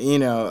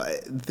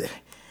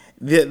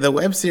 The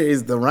web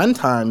series, the run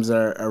times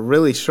are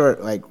really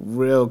short, like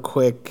real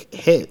quick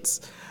hits.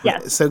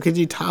 Yes. So could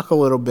you talk a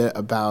little bit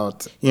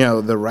about,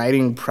 the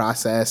writing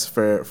process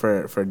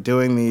for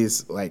doing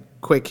these like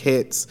quick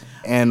hits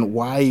and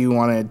why you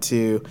wanted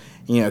to,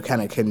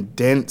 kind of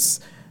condense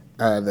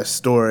the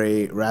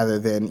story rather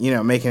than,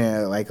 making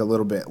it like a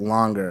little bit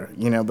longer,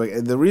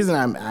 But the reason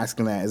I'm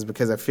asking that is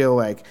because I feel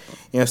like,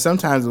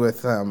 sometimes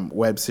with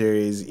web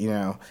series,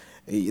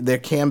 there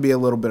can be a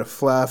little bit of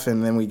fluff,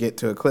 and then we get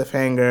to a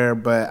cliffhanger.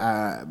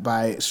 But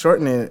by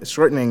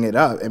shortening it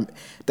up, it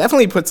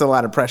definitely puts a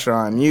lot of pressure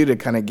on you to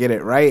kind of get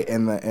it right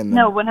in the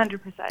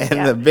 100%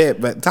 in the bit.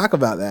 But talk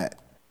about that.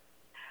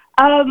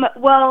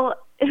 Well,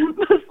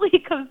 mostly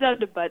it comes down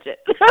to budget.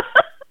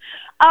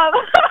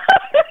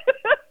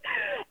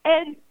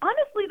 And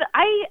honestly,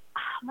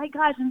 my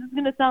gosh, and this is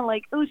gonna sound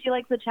like, oh, she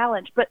likes the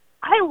challenge, but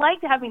I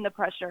liked having the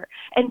pressure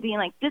and being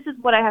like, this is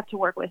what I have to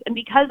work with. And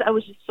because I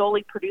was just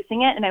solely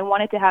producing it and I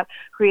wanted to have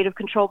creative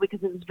control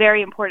because it was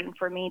very important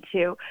for me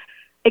to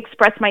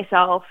express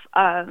myself,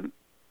 the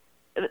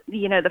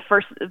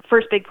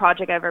first big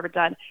project I've ever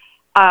done,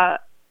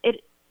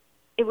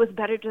 it was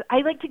better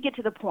I like to get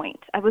to the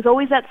point. I was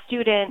always that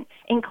student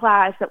in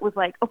class that was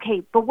like,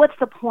 okay, but what's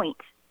the point?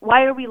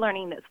 Why are we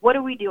learning this? What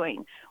are we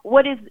doing?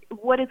 What is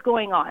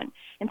going on?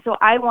 And so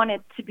I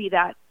wanted to be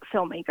that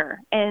filmmaker.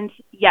 And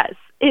yes,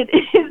 it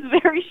is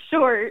very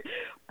short,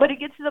 but it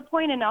gets to the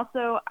point, and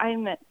also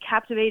I'm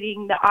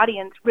captivating the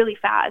audience really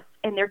fast,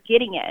 and they're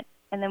getting it.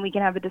 And then we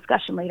can have a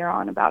discussion later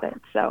on about it.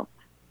 So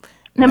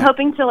and I'm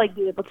hoping to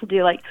be able to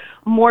do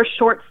more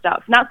short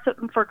stuff, not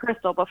for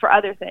Crystal, but for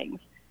other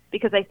things,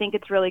 because I think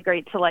it's really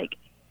great to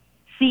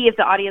see if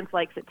the audience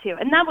likes it too.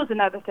 And that was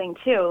another thing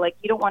too.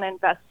 You don't want to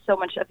invest so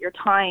much of your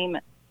time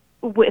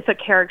with a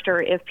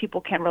character if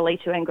people can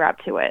relate to it and grab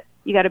to it.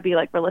 You got to be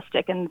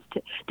realistic in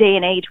this day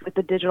and age with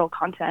the digital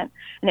content,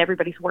 and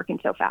everybody's working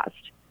so fast.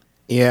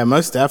 Yeah,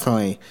 most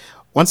definitely.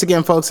 Once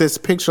again, folks, it's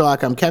Picture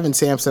Lock. I'm Kevin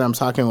Sampson. I'm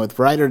talking with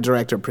writer,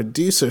 director,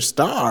 producer,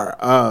 star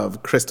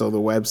of Crystal,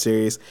 the web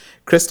series,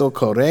 Crystal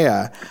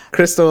Correa.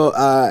 Crystal,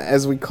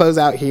 as we close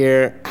out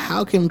here,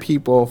 how can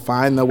people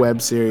find the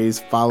web series,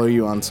 follow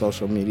you on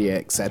social media,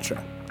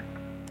 etc.?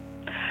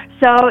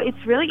 So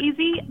it's really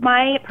easy.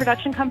 My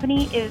production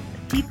company is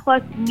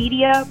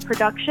C+Media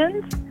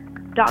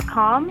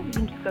Productions.com. You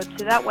can just go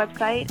to that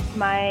website.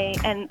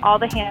 And all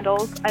the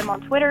handles. I'm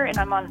on Twitter, and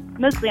I'm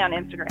mostly on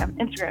Instagram.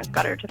 Instagram is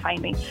better to find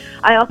me.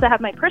 I also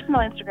have my personal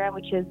Instagram,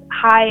 which is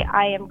Hi,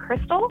 I Am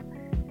Crystal,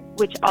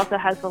 which also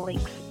has the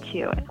links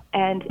to it.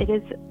 And it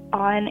is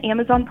on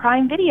Amazon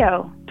Prime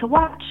Video to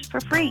watch for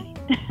free.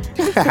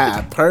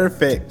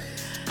 Perfect.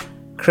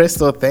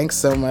 Crystal, thanks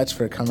so much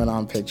for coming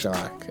on Picture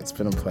Lock. It's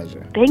been a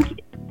pleasure.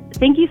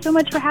 Thank you so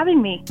much for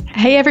having me.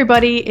 Hey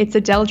everybody, it's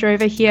Adele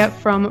Drover here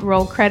from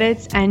Roll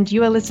Credits, and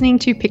you are listening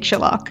to Picture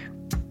Lock.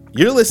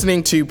 You're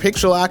listening to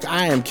Picture Lock.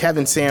 I am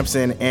Kevin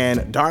Sampson,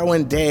 and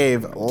Darwin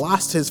Dave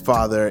lost his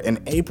father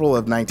in April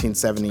of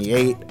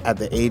 1978 at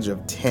the age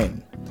of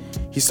 10.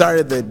 He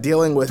started the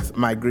Dealing with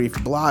My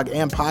Grief blog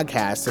and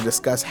podcast to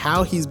discuss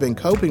how he's been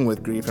coping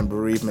with grief and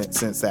bereavement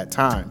since that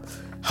time.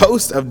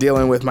 Host of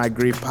Dealing with My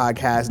Grief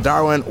podcast,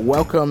 Darwin,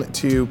 welcome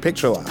to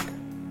Picture Lock.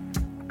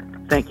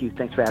 Thank you.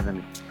 Thanks for having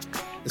me.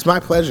 It's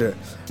my pleasure.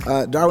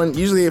 Darwin,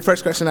 usually the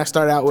first question I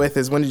start out with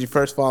is when did you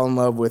first fall in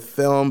love with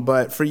film?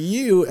 But for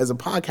you as a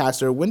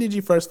podcaster, when did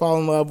you first fall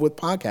in love with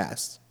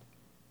podcasts?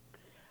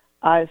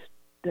 I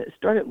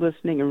started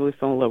listening and really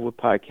fell in love with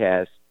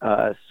podcasts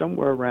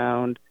somewhere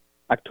around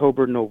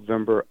October,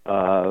 November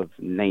of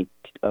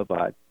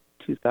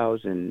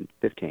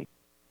 2015.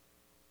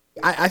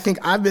 I think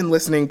I've been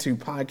listening to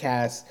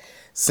podcasts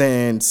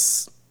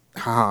since,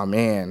 mid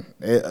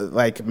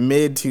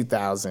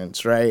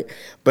 2000s, right?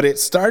 But it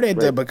started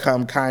to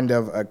become kind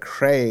of a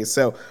craze.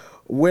 So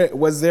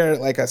was there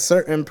a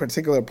certain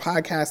particular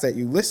podcast that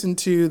you listened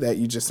to that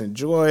you just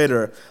enjoyed,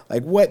 or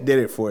what did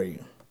it for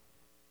you?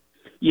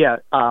 Yeah,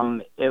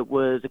 it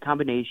was a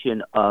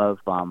combination of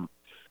a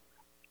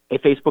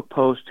Facebook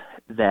post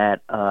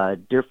that a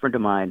dear friend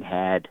of mine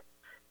had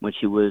when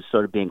she was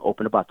sort of being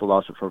open about the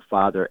loss of her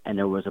father, and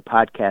there was a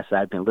podcast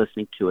I'd been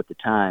listening to at the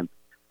time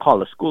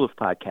called The School of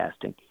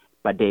Podcasting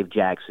by Dave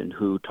Jackson,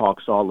 who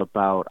talks all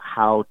about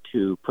how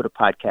to put a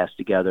podcast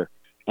together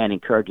and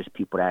encourages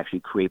people to actually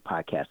create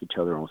podcasts and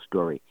tell their own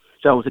story.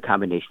 So it was a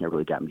combination that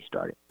really got me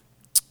started.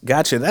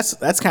 Gotcha.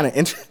 That's kind of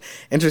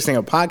interesting.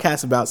 A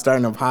podcast about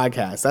starting a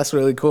podcast. That's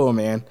really cool,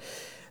 man.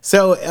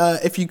 So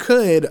if you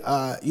could,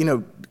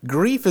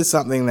 grief is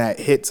something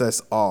that hits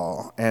us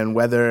all, and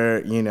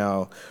whether,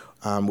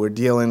 we're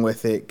dealing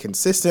with it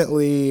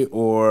consistently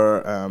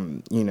or,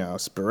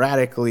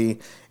 sporadically,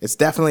 it's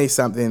definitely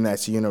something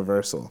that's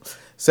universal.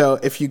 So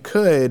if you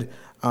could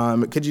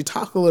you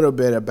talk a little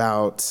bit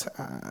about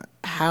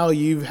how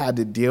you've had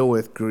to deal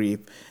with grief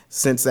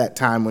since that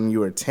time when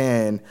you were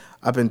 10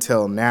 up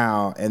until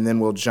now, and then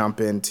we'll jump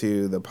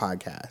into the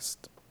podcast.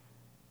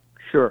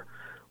 Sure.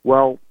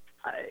 Well,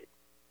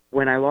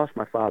 when I lost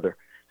my father,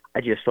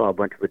 I just saw a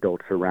bunch of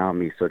adults around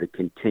me sort of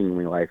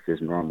continuing life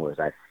as normal as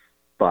I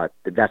thought.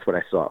 That's what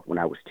I saw when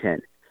I was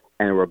 10. And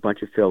there were a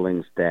bunch of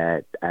feelings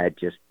that I had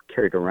just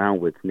carried around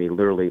with me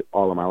literally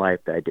all of my life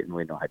that I didn't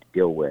really know how to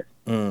deal with.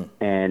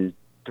 And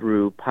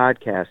through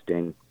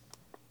podcasting,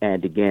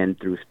 and again,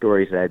 through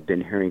stories that I'd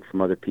been hearing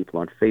from other people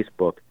on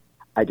Facebook,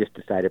 I just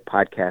decided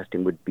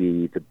podcasting would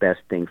be the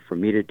best thing for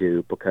me to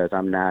do, because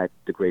I'm not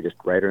the greatest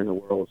writer in the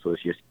world, so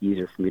it's just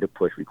easier for me to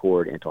push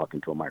record and talk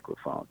into a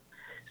microphone.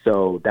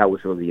 So that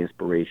was really the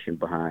inspiration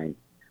behind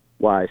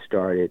why I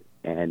started,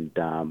 and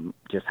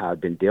just how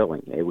I've been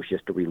dealing. It was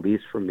just a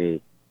release for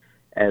me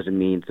as a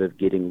means of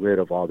getting rid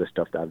of all the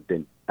stuff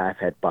that I've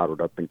had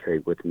bottled up and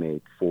carried with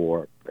me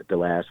for the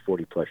last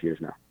 40 plus years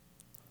now.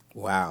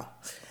 Wow.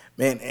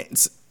 Man,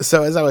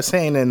 so as I was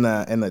saying in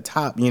the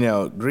top,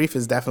 grief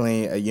is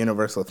definitely a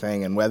universal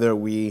thing, and whether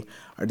we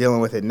are dealing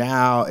with it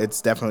now,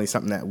 it's definitely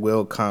something that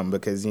will come,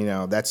 because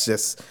that's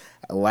just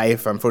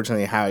life.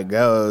 Unfortunately, how it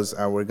goes.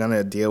 We're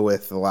gonna deal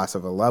with the loss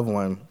of a loved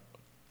one,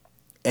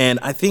 and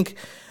I think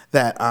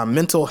that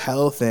mental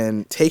health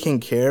and taking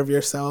care of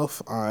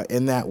yourself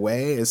in that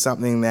way is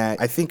something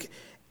that I think,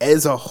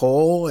 as a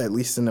whole, at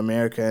least in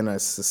America and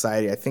as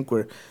society, I think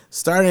we're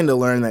starting to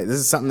learn that this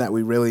is something that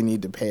we really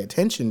need to pay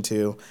attention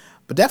to,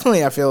 But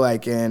definitely I feel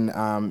like in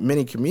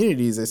many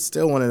communities, it's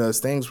still one of those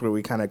things where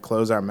we kind of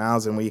close our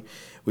mouths and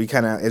we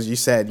kind of, as you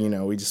said,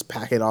 we just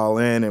pack it all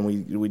in and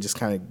we just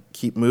kind of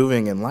keep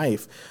moving in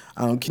life.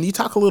 Can you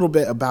talk a little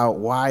bit about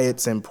why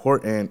it's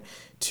important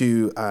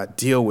to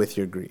deal with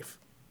your grief?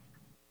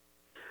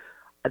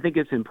 I think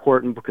it's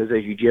important because,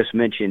 as you just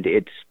mentioned,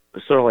 it's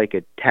sort of like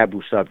a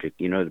taboo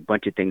subject. A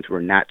bunch of things we're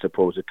not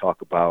supposed to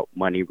talk about: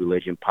 money,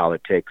 religion,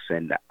 politics,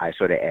 and I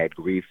sort of add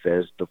grief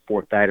as the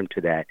fourth item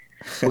to that.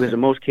 Because in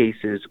most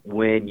cases,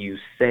 when you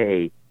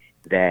say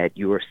that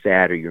you are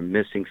sad or you're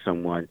missing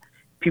someone,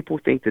 people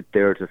think that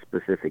there's a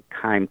specific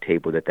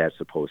timetable that's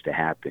supposed to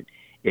happen.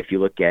 If you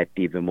look at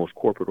even most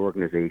corporate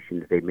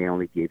organizations, they may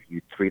only give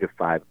you 3 to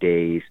 5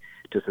 days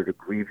to sort of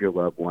grieve your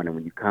loved one, and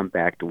when you come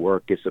back to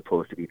work, it's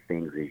supposed to be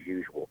things as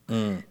usual.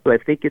 So I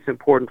think it's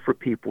important for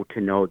people to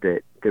know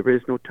that there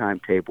is no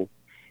timetable,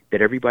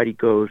 that everybody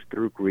goes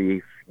through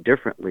grief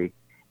differently,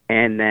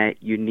 and that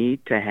you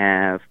need to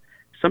have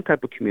some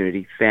type of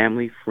community,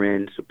 family,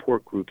 friends,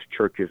 support groups,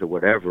 churches, or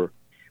whatever,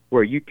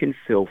 where you can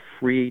feel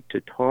free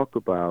to talk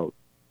about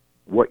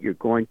what you're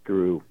going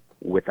through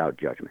without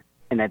judgment.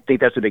 And I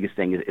think that's the biggest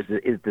thing is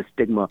the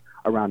stigma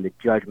around the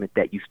judgment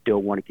that you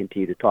still want to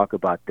continue to talk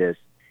about this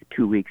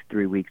 2 weeks,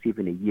 3 weeks,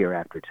 even a year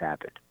after it's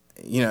happened.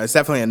 It's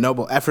definitely a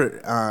noble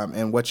effort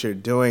in what you're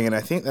doing. And I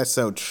think that's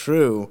so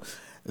true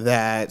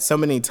that so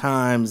many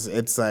times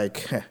it's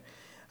like,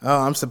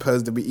 oh, I'm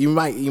supposed to be, you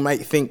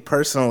might think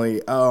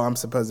personally, oh, I'm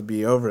supposed to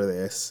be over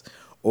this,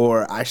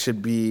 or I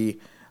should be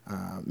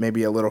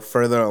maybe a little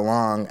further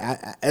along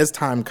as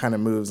time kind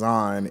of moves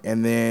on.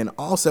 And then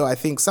also I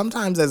think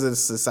sometimes as a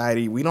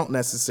society, we don't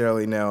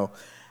necessarily know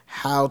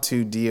how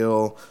to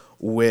deal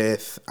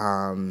with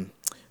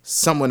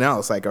someone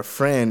else, like a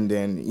friend.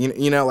 And,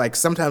 like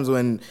sometimes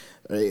when,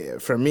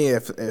 for me,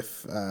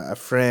 if a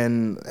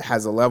friend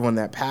has a loved one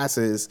that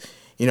passes,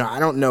 I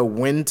don't know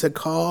when to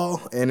call,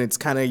 and it's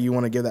kind of, you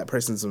want to give that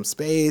person some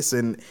space,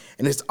 and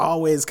it's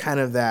always kind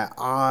of that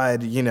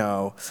odd,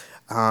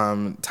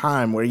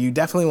 time where you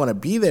definitely want to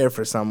be there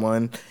for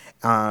someone.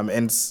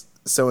 And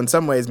so in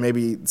some ways,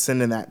 maybe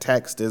sending that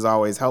text is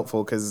always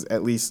helpful because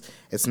at least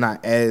it's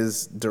not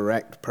as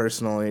direct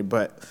personally,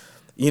 but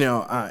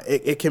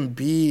it can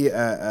be,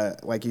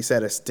 like you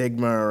said, a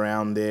stigma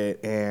around it,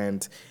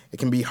 and it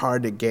can be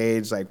hard to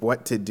gauge like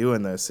what to do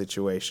in those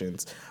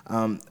situations.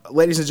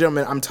 Ladies and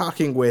gentlemen, I'm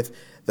talking with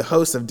the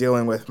host of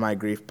Dealing with My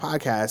Grief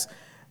podcast,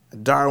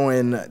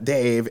 Darwin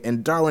Dave.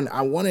 And Darwin,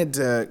 I wanted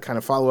to kind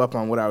of follow up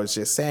on what I was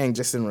just saying,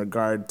 just in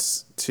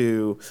regards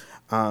to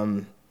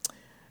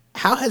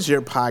how has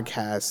your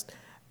podcast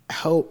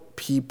helped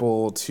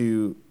people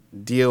to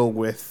deal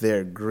with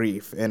their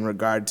grief in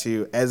regard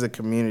to, as a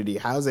community,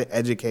 how is it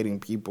educating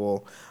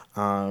people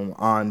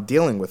on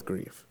dealing with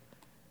grief?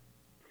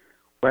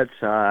 But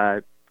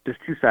there's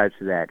two sides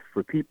to that.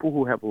 For people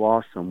who have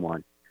lost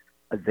someone,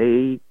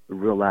 they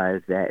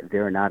realize that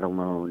they're not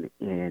alone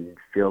in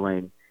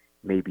feeling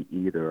maybe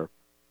either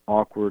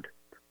awkward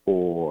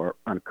or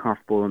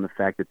uncomfortable in the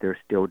fact that they're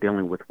still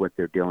dealing with what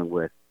they're dealing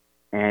with.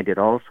 And it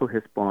also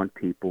has spawned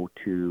people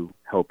to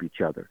help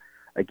each other.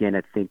 Again,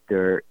 I think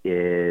there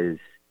is,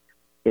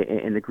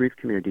 in the grief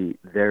community,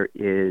 there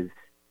is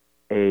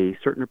a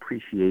certain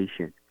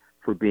appreciation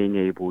for being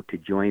able to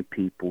join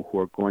people who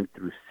are going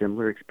through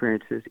similar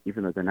experiences,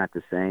 even though they're not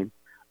the same.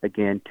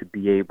 Again, to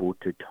be able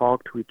to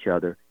talk to each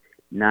other,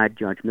 not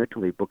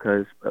judgmentally,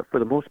 because for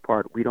the most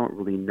part, we don't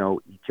really know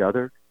each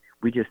other.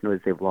 We just know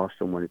that they've lost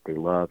someone that they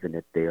love and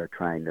that they are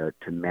trying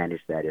to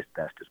manage that as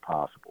best as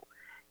possible.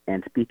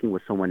 And speaking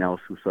with someone else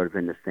who's sort of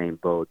in the same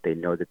boat, they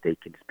know that they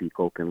can speak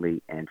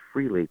openly and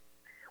freely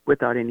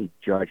without any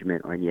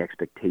judgment or any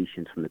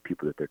expectations from the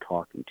people that they're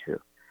talking to.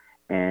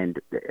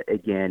 And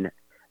again,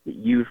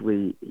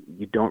 usually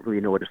you don't really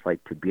know what it's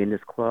like to be in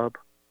this club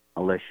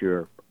unless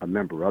you're a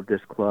member of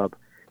this club.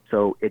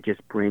 So it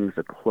just brings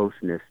a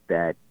closeness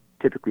that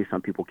typically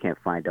some people can't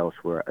find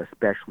elsewhere,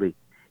 especially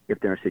if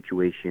they're in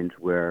situations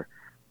where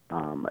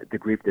the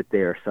grief that they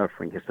are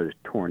suffering has sort of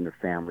torn their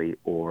family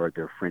or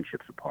their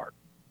friendships apart.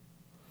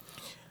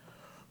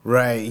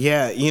 Right.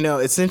 Yeah.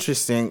 It's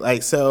interesting.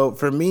 Like, so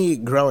for me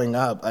growing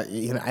up, I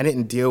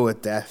didn't deal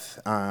with death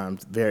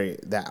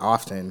that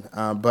often.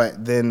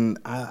 But then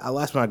I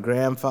lost my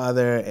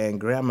grandfather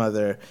and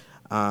grandmother.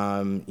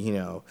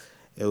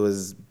 It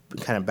was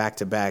kind of back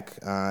to back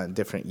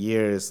different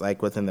years,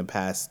 like within the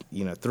past,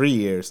 3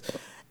 years.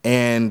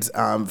 And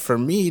for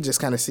me,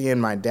 just kind of seeing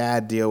my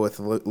dad deal with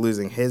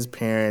losing his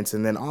parents,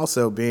 and then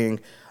also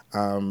being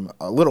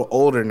a little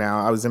older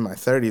now, I was in my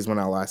 30s when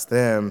I lost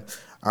them.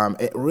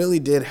 It really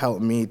did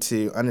help me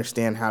to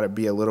understand how to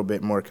be a little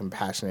bit more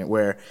compassionate,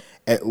 where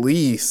at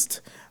least,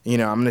 I'm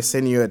going to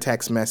send you a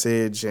text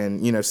message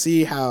and,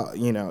 see how,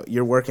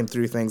 you're working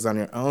through things on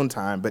your own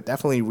time, but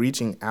definitely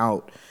reaching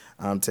out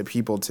to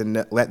people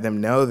to let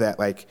them know that,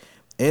 like,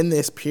 in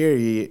this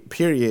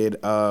period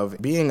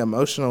of being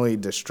emotionally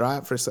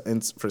distraught for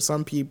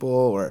some people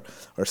or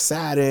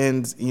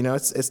saddened,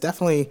 it's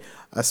definitely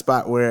a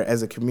spot where,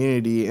 as a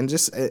community and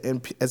just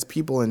as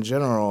people in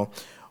general,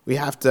 we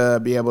have to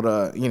be able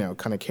to,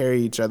 kind of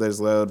carry each other's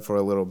load for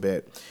a little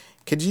bit.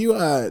 Could you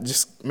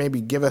just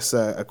maybe give us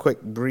a quick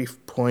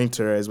brief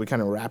pointer as we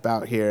kind of wrap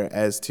out here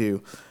as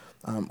to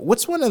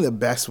what's one of the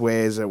best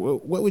ways, or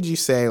what would you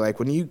say,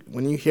 like when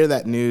you hear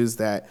that news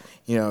that,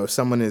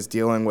 someone is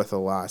dealing with a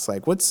loss,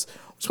 like what's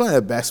one of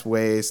the best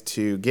ways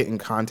to get in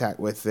contact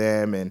with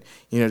them and,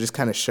 just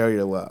kind of show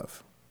your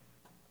love?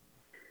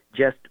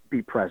 Just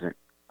be present.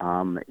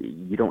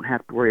 You don't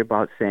have to worry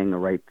about saying the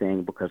right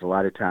thing, because a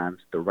lot of times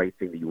the right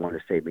thing that you want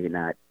to say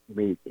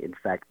may in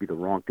fact be the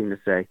wrong thing to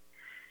say.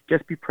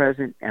 Just be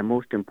present, and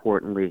most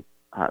importantly,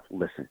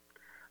 listen.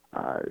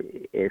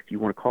 If you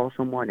want to call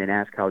someone and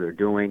ask how they're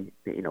doing,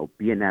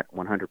 be in that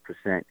 100%.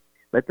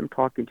 Let them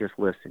talk and just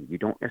listen. You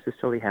don't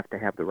necessarily have to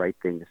have the right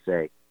thing to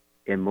say.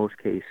 In most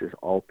cases,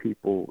 all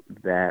people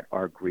that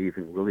are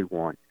grieving really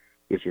want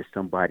is just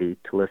somebody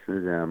to listen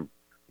to them,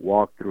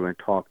 walk through and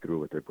talk through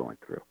what they're going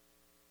through.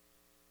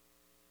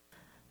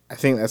 I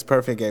think that's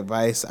perfect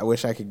advice. I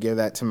wish I could give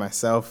that to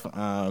myself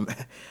on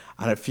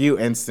a few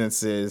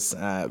instances,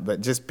 but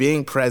just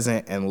being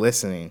present and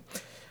listening.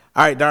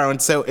 All right, Darwin,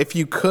 so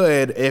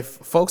if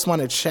folks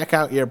want to check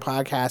out your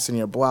podcast and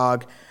your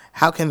blog,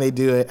 how can they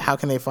do it? How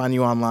can they find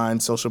you online,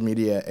 social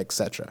media,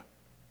 etc.?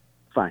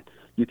 Fine.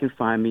 You can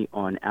find me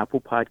on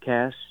Apple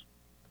Podcasts.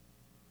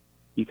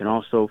 You can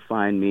also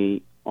find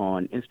me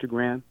on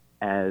Instagram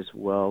as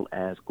well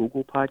as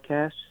Google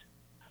Podcasts.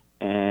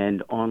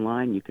 And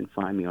online, you can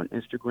find me on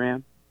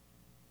Instagram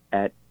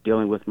at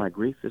Dealing With My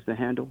Grief is the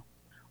handle.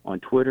 On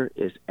Twitter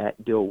is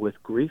at Deal With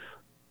Grief.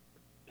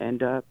 And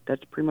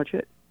that's pretty much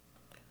it.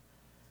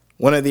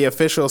 One of the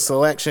official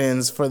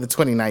selections for the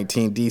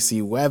 2019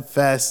 DC Web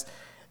Fest,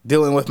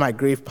 Dealing With My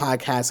Grief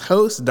podcast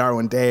host,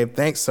 Darwin Dave.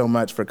 Thanks so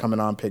much for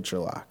coming on Picture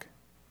Lock.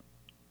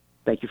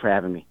 Thank you for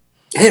having me.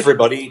 Hey,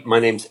 everybody. My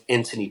name's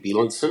Anthony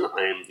Bielenson.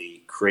 I am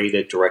the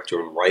creator, director,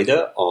 and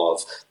writer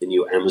of the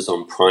new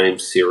Amazon Prime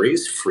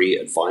series, Free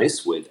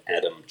Advice with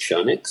Adam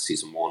Chernick.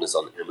 Season 1 is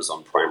on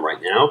Amazon Prime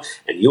right now.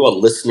 And you are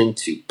listening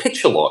to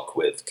Picture Lock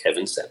with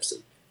Kevin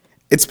Sampson.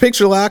 It's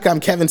Picture Lock. I'm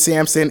Kevin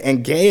Sampson,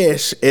 and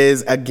Gayish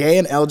is a gay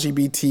and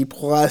LGBT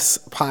plus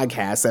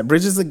podcast that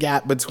bridges the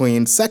gap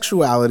between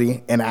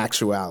sexuality and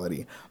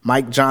actuality.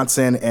 Mike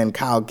Johnson and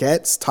Kyle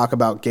Getz talk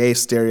about gay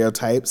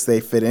stereotypes they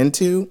fit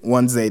into,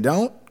 ones they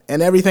don't,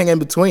 and everything in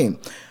between.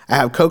 I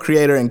have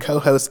co-creator and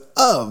co-host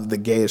of the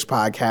Gayish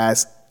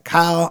podcast,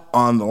 Kyle,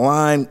 on the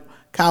line.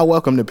 Kyle,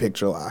 welcome to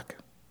Picture Lock.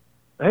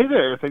 Hey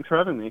there. Thanks for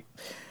having me.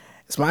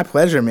 It's my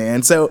pleasure,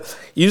 man. So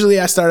usually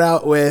I start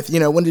out with,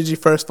 when did you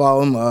first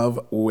fall in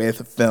love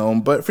with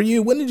film? But for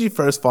you, when did you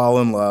first fall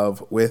in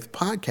love with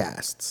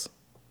podcasts?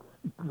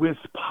 With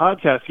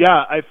podcasts,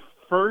 yeah.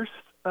 Very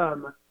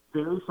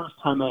first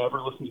time I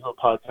ever listened to a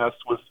podcast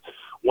was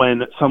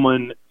when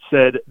someone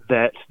said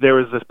that there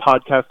was this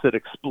podcast that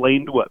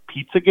explained what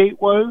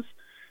Pizzagate was,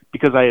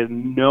 because I had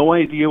no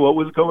idea what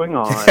was going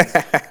on.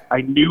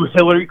 I knew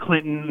Hillary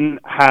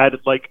Clinton had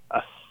like a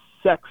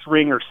sex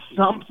ring or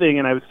something,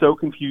 and I was so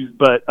confused.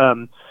 But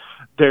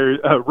there's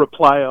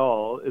Reply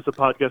All is a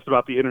podcast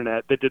about the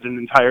internet that did an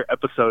entire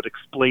episode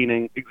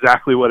explaining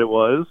exactly what it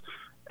was.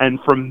 And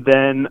from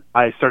then,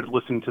 I started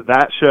listening to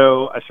that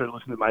show. I started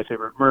listening to My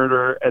Favorite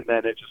Murder, and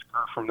then it just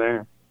grew from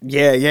there.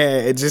 Yeah,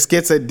 it just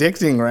gets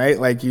addicting, right?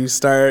 Like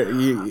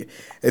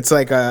it's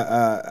like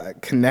a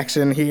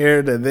connection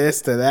here to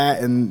this, to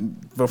that, and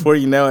before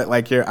you know it,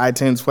 like your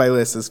iTunes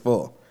playlist is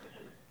full.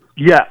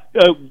 Yeah.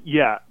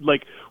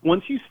 Like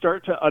once you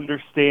start to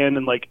understand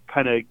and like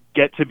kind of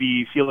get to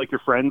feel like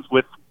you're friends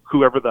with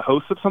whoever the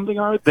hosts of something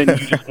are, then you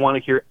just want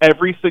to hear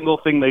every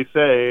single thing they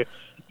say,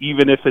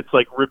 even if it's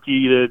like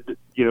repeated.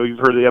 You've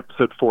heard the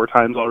episode 4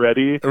 times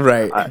already.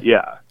 Right.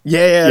 Yeah.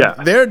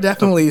 There are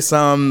definitely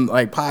some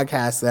like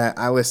podcasts that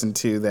I listen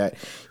to that,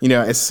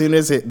 as soon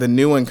as the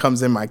new one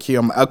comes in my queue,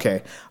 I'm like,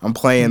 okay, I'm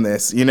playing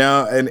this,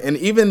 and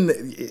even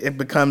it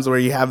becomes where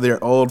you have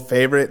their old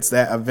favorites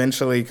that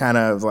eventually kind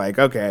of like,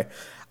 okay,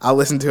 I'll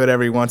listen to it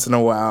every once in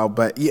a while.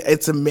 But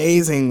it's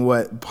amazing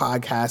what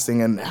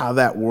podcasting and how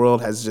that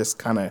world has just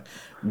kind of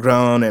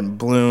grown and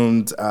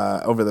bloomed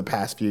over the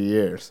past few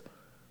years.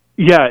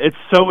 Yeah, it's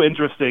so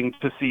interesting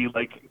to see,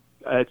 like,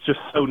 it's just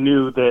so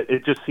new that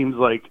it just seems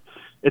like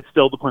it's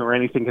still the point where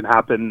anything can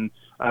happen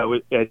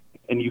with it,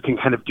 and you can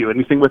kind of do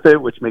anything with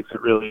it, which makes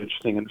it really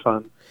interesting and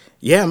fun.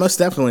 Yeah, most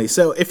definitely.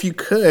 So if you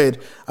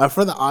could,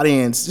 for the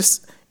audience,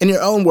 just in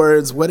your own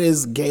words, what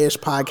is Gayish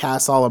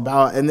Podcast all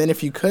about? And then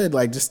if you could,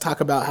 like, just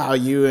talk about how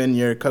you and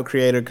your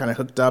co-creator kind of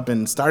hooked up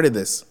and started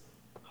this.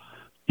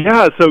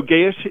 Yeah, so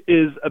Gayish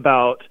is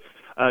about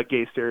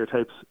gay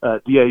stereotypes.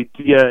 The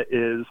idea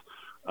is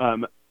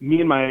me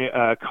and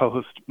my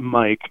co-host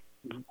Mike,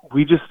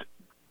 we just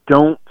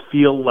don't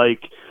feel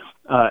like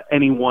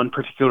any one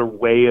particular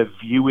way of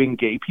viewing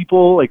gay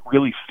people like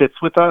really fits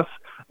with us,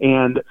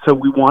 and so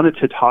we wanted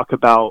to talk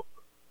about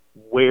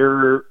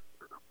where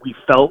we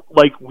felt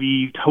like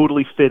we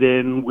totally fit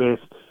in with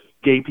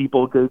gay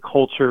people, gay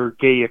culture,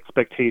 gay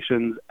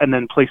expectations, and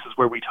then places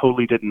where we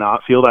totally did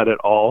not feel that at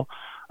all.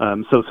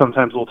 So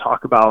sometimes we'll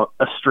talk about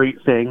a straight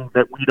thing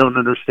that we don't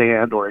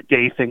understand, or a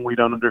gay thing we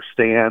don't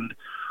understand,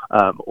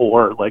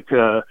 or like,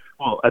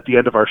 well, at the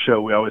end of our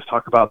show, we always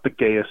talk about the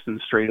gayest and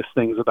straightest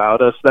things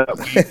about us that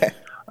we,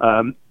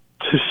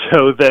 to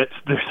show that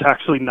there's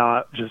actually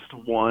not just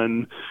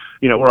one,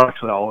 we're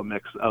actually all a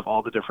mix of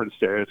all the different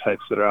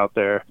stereotypes that are out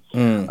there.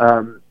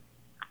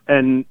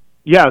 And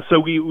yeah, so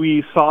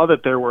we saw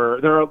that there are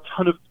a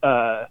ton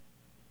of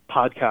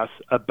podcasts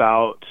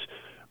about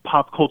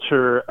pop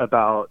culture,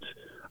 about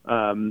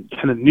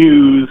kind of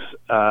news,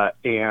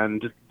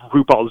 and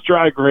RuPaul's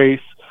Drag Race.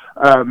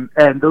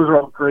 And those are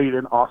all great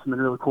and awesome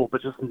and really cool,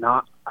 but just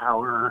not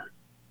our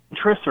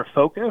interest or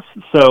focus.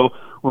 So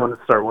we want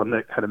to start one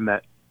that kind of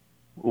met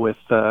with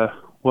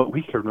what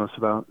we care most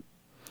about.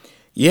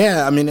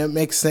 Yeah, I mean, it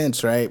makes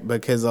sense, right?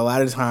 Because a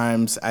lot of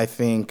times I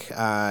think,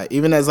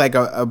 even as like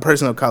a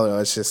person of color,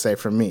 let's just say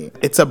for me,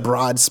 it's a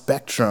broad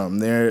spectrum.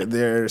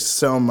 There's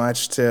so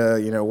much to,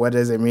 what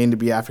does it mean to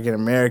be African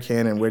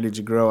American, and where did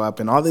you grow up,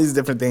 and all these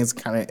different things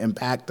kind of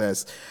impact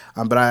us.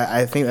 But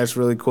I think that's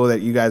really cool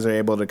that you guys are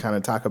able to kind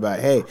of talk about,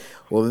 hey,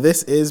 well,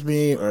 this is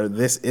me or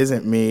this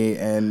isn't me,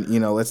 and,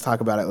 let's talk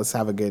about it. Let's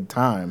have a good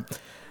time.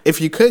 If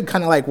you could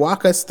kind of like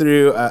walk us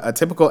through a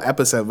typical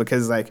episode,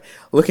 because like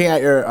looking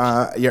at your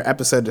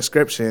episode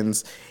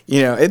descriptions,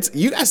 it's,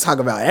 you guys talk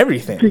about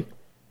everything.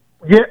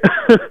 Yeah.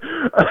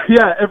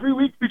 Yeah. Every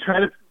week we try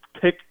to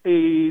pick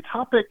a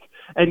topic,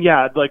 and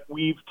like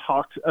we've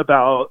talked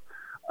about,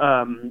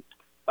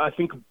 I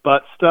think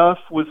butt stuff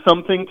was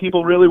something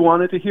people really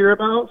wanted to hear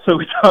about. So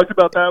we talked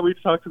about that. We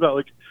talked about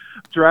like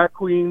drag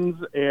queens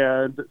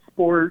and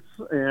sports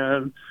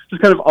and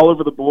just kind of all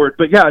over the board.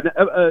 But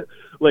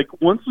like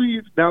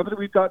now that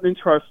we've gotten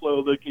into our flow,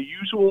 like a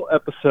usual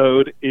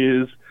episode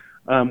is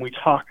we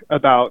talk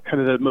about kind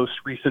of the most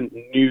recent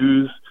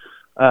news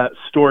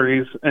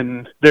stories,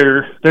 and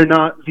they're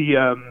not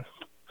the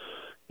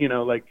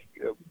like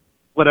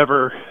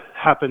whatever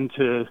happened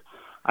to,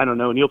 I don't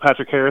know, Neil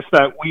Patrick Harris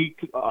that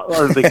week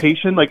on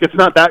vacation. Like, it's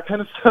not that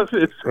kind of stuff.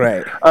 It's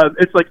right.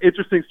 It's like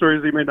interesting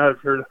stories that you may not have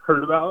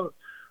heard about.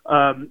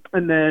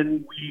 And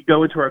then we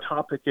go into our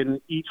topic,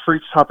 and for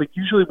each topic,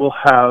 usually we'll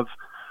have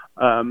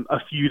a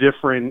few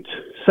different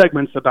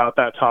segments about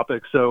that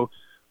topic. So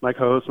my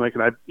co-host Mike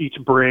and I each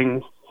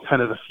bring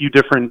kind of a few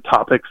different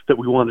topics that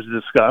we wanted to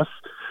discuss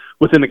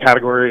within the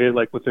category,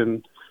 like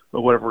within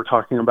whatever we're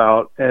talking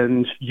about.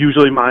 And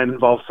usually mine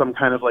involves some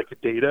kind of like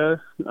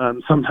data.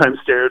 Sometimes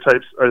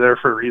stereotypes are there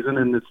for a reason,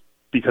 and it's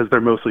because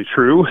they're mostly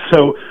true.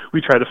 So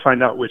we try to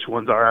find out which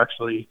ones are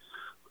actually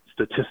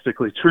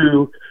statistically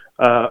true,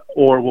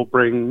 or we'll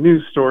bring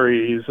news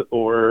stories,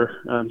 or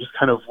just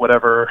kind of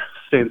whatever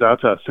stands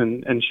out to us,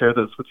 and share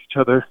those with each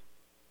other.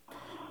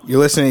 You're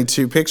listening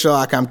to Picture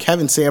Lock. I'm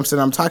Kevin Sampson.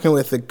 I'm talking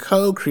with the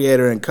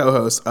co-creator and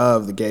co-host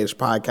of the Gayish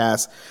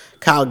podcast,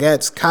 Kyle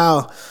Getz.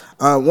 Kyle,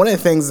 one of the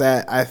things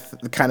that I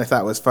kind of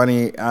thought was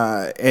funny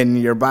in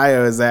your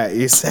bio is that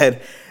you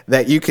said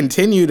that you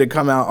continue to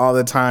come out all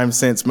the time,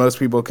 since most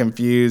people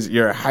confuse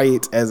your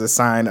height as a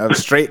sign of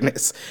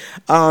straightness.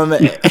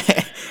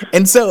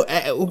 And so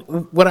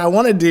what I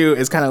want to do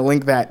is kind of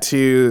link that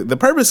to the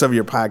purpose of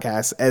your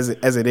podcast as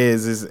it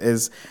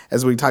is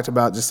as we talked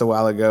about just a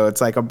while ago. It's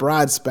like a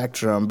broad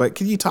spectrum, but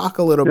can you talk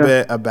a little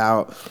bit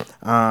about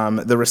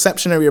the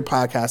reception of your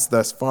podcast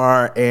thus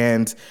far,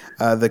 and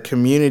the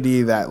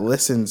community that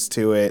listens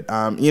to it?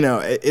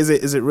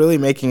 Is it really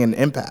making an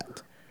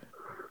impact?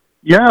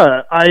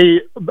 Yeah,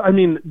 I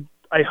mean,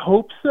 I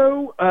hope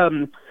so.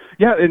 And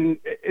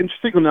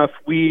interesting enough,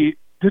 we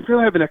didn't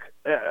really have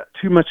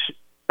too much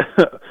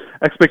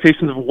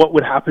expectations of what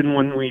would happen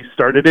when we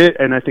started it.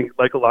 And I think,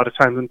 like a lot of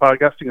times in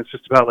podcasting, it's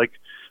just about like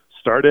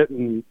start it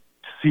and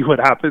see what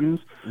happens.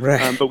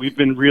 Right. But we've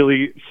been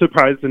really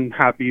surprised and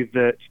happy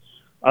that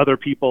other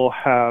people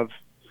have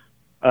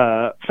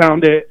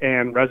found it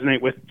and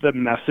resonate with the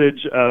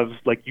message of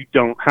like, you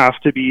don't have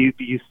to be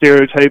the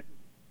stereotype,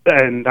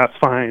 and that's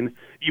fine.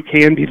 You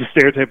can be the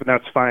stereotype, and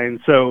that's fine.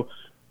 So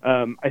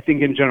I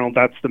think in general,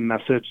 that's the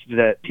message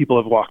that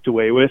people have walked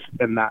away with,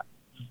 and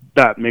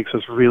that makes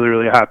us really,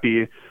 really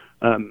happy.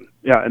 And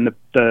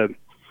the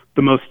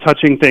most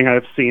touching thing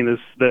I've seen is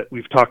that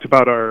we've talked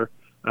about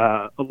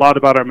a lot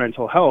about our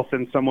mental health,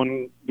 and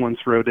someone once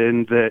wrote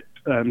in that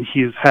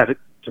he's had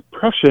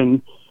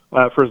depression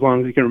for as long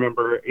as he can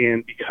remember,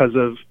 and because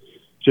of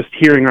just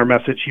hearing our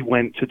message, he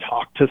went to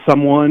talk to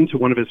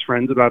one of his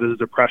friends about his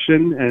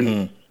depression,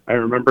 and I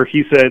remember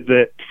he said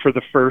that for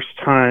the first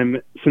time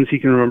since he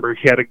can remember,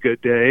 he had a good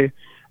day,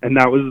 and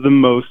that was the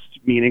most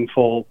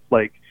meaningful,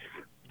 like,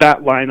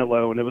 that line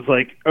alone. It was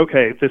like,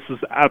 okay, this is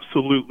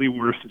absolutely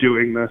worth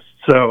doing this.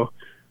 So,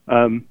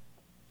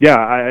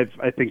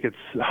 I think it's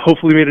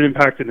hopefully made an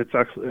impact, and it's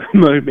actually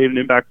made an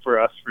impact for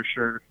us for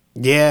sure.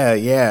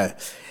 Yeah.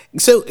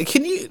 So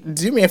can you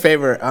do me a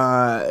favor?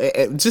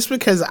 Just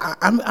because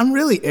I'm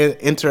really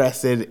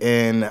interested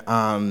in,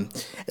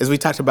 as we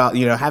talked about,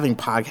 having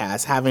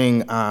podcasts,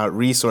 having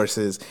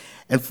resources,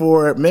 and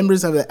for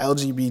members of the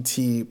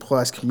LGBT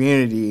plus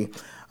community,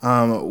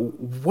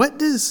 what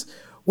does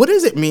what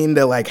does it mean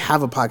to like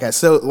have a podcast?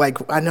 So like,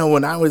 I know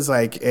when I was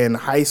like in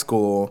high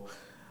school,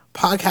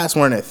 podcasts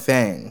weren't a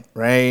thing,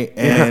 right?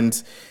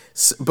 And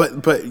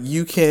but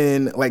you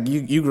can, like,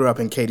 you grew up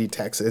in Katy,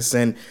 Texas,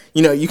 and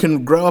you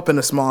can grow up in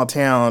a small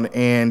town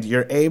and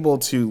you're able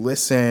to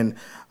listen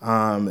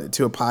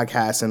to a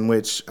podcast in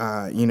which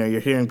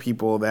you're hearing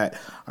people that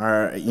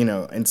are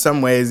in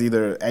some ways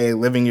either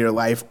living your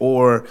life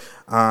or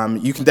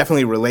you can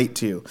definitely relate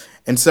to.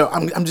 And so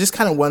I'm just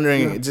kind of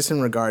wondering, just in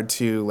regard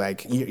to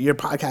like your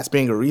podcast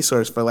being a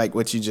resource for like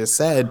what you just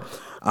said,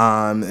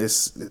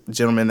 this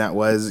gentleman that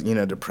was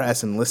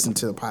depressed and listened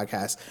to the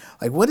podcast,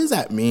 like what does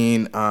that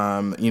mean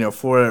for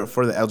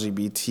the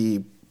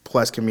LGBT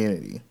plus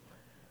community?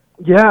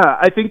 Yeah,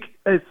 I think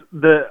it's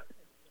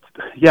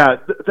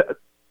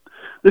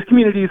this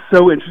community is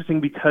so interesting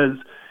because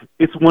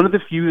it's one of the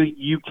few that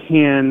you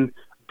can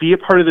be a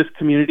part of this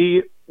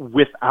community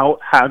without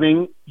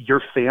having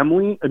your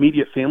family,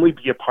 immediate family,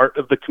 be a part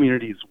of the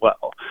community as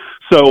well.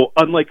 So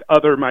unlike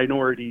other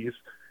minorities,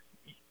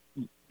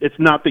 it's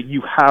not that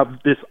you have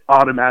this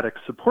automatic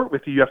support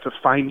with you. You have to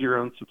find your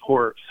own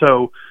support.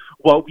 So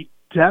while we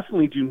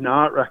definitely do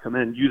not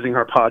recommend using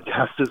our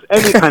podcast as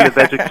any kind of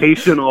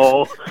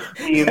educational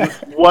means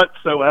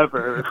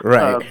whatsoever,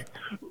 right.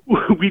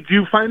 We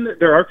do find that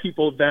there are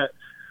people that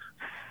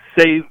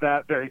say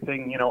that very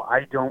thing,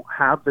 I don't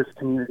have this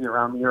community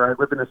around me, or I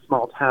live in a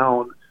small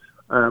town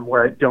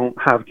where I don't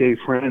have gay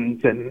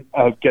friends, and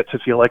I get to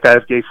feel like I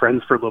have gay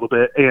friends for a little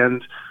bit.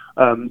 And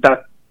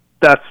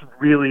that's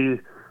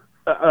really,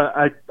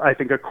 I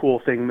think, a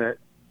cool thing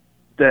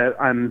that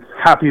I'm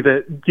happy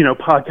that,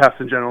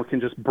 podcasts in general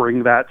can just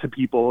bring that to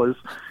people, is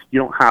you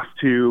don't have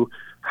to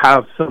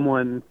have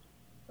someone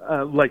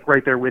like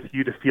right there with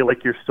you to feel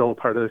like you're still a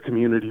part of the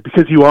community,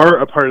 because you are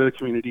a part of the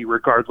community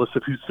regardless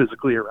of who's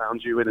physically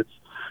around you. And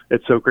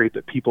it's so great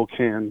that people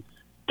can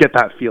get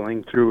that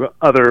feeling through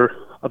other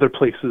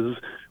places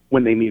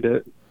when they need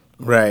it.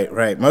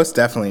 Right. Most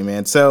definitely,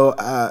 man. So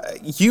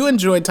you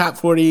enjoy top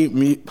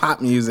 40 pop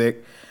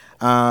music,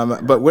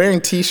 but wearing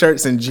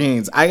T-shirts and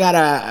jeans.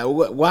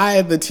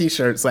 Why the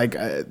T-shirts? Like,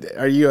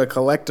 are you a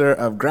collector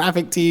of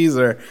graphic tees,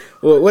 or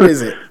what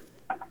is it?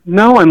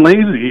 No, I'm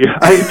lazy.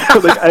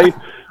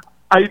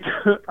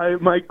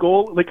 My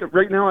goal, like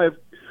right now,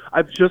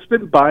 I've just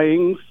been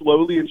buying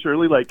slowly and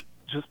surely, like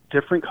just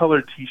different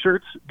colored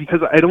T-shirts,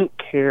 because I don't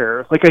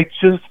care. Like, I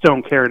just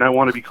don't care, and I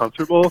want to be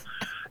comfortable.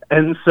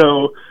 And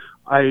so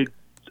I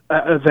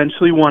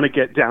eventually want to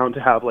get down to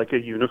have like a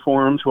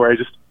uniform to where I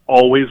just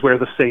always wear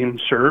the same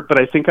shirt.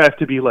 But I think I have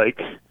to be like,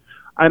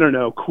 I don't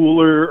know,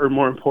 cooler or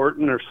more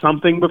important or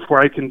something before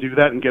I can do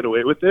that and get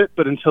away with it.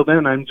 But until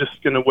then, I'm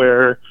just going to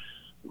wear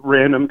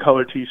random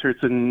color T-shirts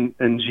and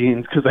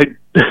jeans, because I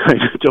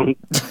don't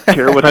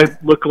care what I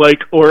look like,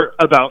 or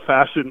about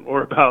fashion,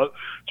 or about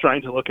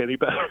trying to look any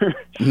better.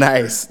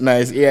 Nice.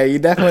 Yeah, you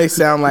definitely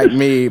sound like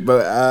me,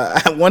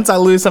 but once I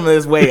lose some of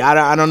this weight,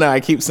 I don't know.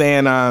 I keep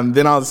saying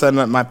then all of a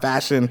sudden my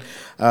fashion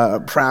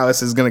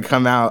prowess is going to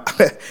come out.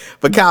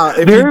 But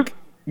Kyle,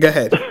 go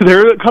ahead. There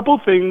are a couple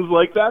things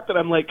like that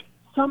I'm like,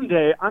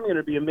 someday I'm going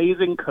to be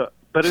amazing cook.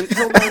 But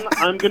until then,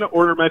 I'm going to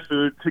order my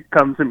food to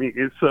come to me.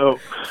 So,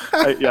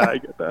 I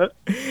get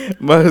that.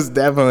 Most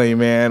definitely,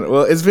 man.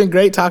 Well, it's been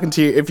great talking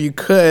to you. If you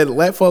could,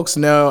 let folks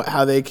know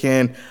how they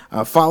can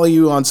follow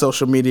you on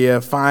social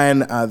media,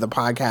 find the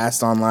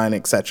podcast online,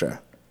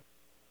 etc.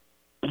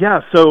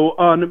 Yeah, so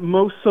on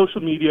most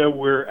social media,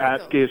 we're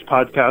at Gayish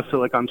Podcast, so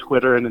like on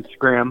Twitter and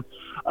Instagram.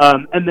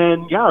 And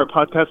then, our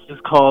podcast is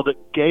called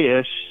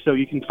Gayish, so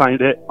you can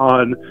find it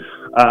on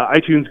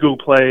iTunes, Google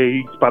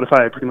Play,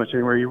 Spotify, pretty much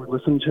anywhere you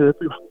listen to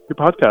your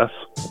podcasts.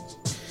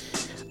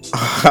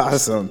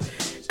 Awesome.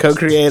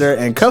 Co-creator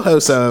and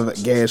co-host of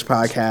Gayish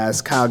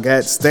Podcast, Kyle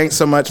Getz, thanks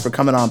so much for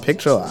coming on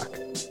Picture Lock.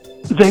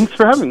 Thanks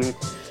for having me.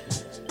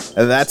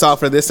 That's all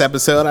for this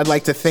episode. I'd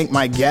like to thank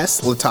my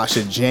guests,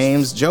 Latasha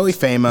James, Joey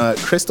Fama,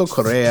 Crystal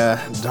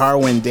Correa,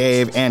 Darwin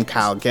Dave, and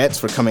Kyle Getz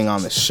for coming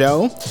on the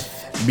show.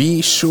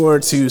 Be sure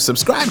to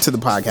subscribe to the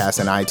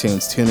podcast on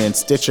iTunes, TuneIn,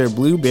 Stitcher,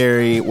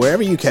 Blueberry,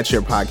 wherever you catch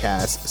your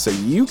podcasts, so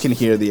you can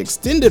hear the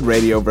extended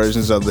radio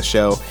versions of the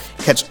show,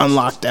 catch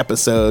unlocked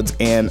episodes,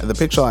 and the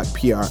Picture Lock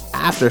PR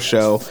after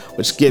show,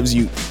 which gives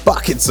you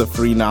buckets of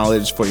free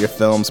knowledge for your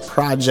film's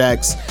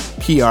projects,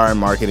 PR, and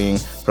marketing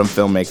from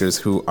filmmakers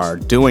who are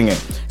doing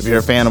it. If you're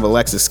a fan of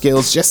Alexa's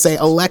skills, just say,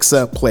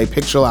 Alexa, play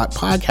Picture Lock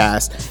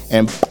Podcast,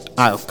 and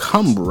I'll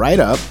come right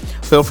up.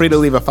 Feel free to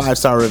leave a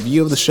 5-star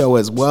review of the show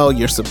as well.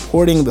 You're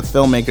supporting the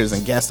filmmakers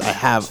and guests I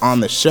have on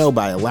the show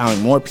by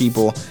allowing more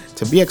people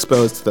to be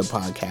exposed to the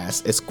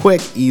podcast. It's quick,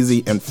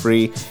 easy, and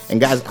free.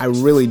 And guys, I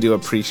really do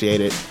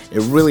appreciate it.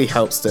 It really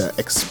helps to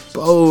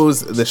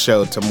expose the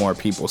show to more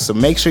people. So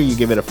make sure you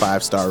give it a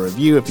 5-star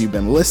review if you've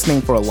been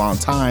listening for a long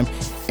time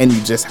and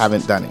you just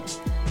haven't done it.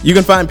 You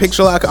can find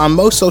Picture Lock on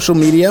most social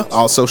media.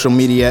 All social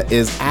media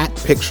is at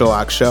Picture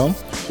Lock Show.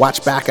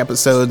 Watch back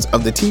episodes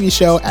of the TV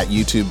show at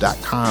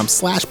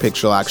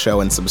youtube.com/Picture Lock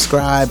Show and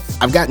subscribe.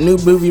 I've got new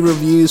movie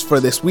reviews for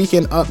this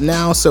weekend up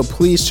now, so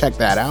please check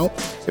that out.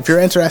 If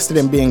you're interested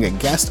in being a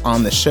guest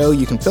on the show,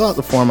 you can fill out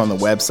the form on the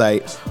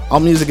website.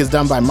 All music is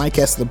done by Mike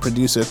S. the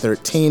Producer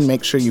 13.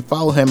 Make sure you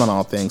follow him on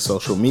all things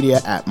social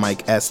media at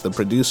Mike S. the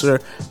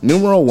Producer,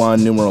 #1,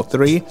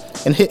 #3,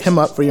 and hit him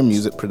up for your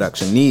music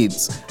production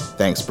needs.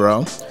 Thanks,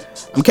 bro.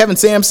 I'm Kevin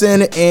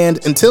Sampson,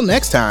 and until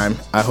next time,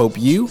 I hope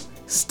you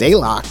stay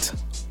locked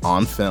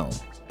on film.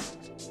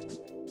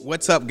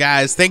 What's up,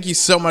 guys? Thank you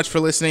so much for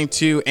listening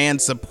to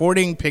and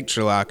supporting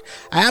Picture Lock.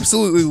 I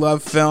absolutely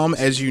love film,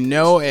 as you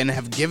know, and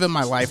have given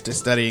my life to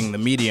studying the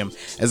medium.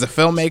 As a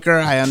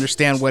filmmaker, I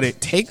understand what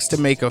it takes to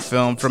make a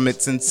film from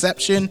its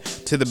inception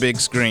to the big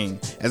screen.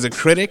 As a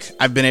critic,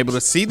 I've been able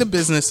to see the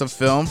business of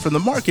film from the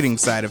marketing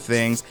side of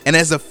things, and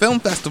as a film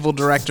festival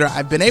director,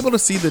 I've been able to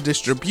see the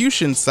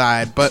distribution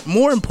side, but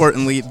more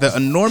importantly, the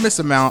enormous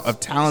amount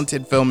of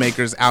talented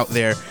filmmakers out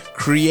there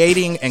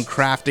creating and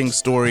crafting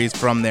stories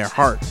from their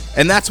heart.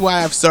 And that's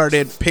why I've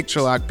started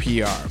Picture Lock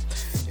PR.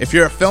 If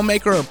you're a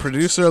filmmaker or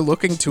producer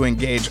looking to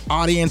engage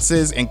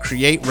audiences and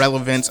create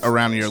relevance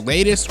around your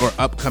latest or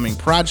upcoming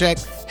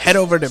project, head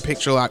over to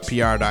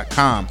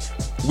picturelockpr.com.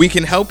 We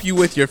can help you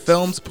with your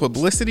film's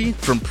publicity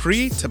from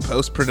pre to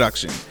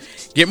post-production.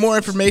 Get more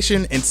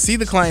information and see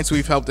the clients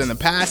we've helped in the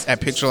past at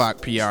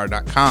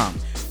picturelockpr.com.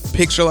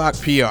 Picture Lock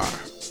PR.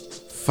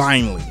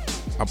 Finally,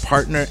 a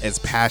partner as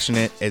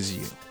passionate as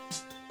you.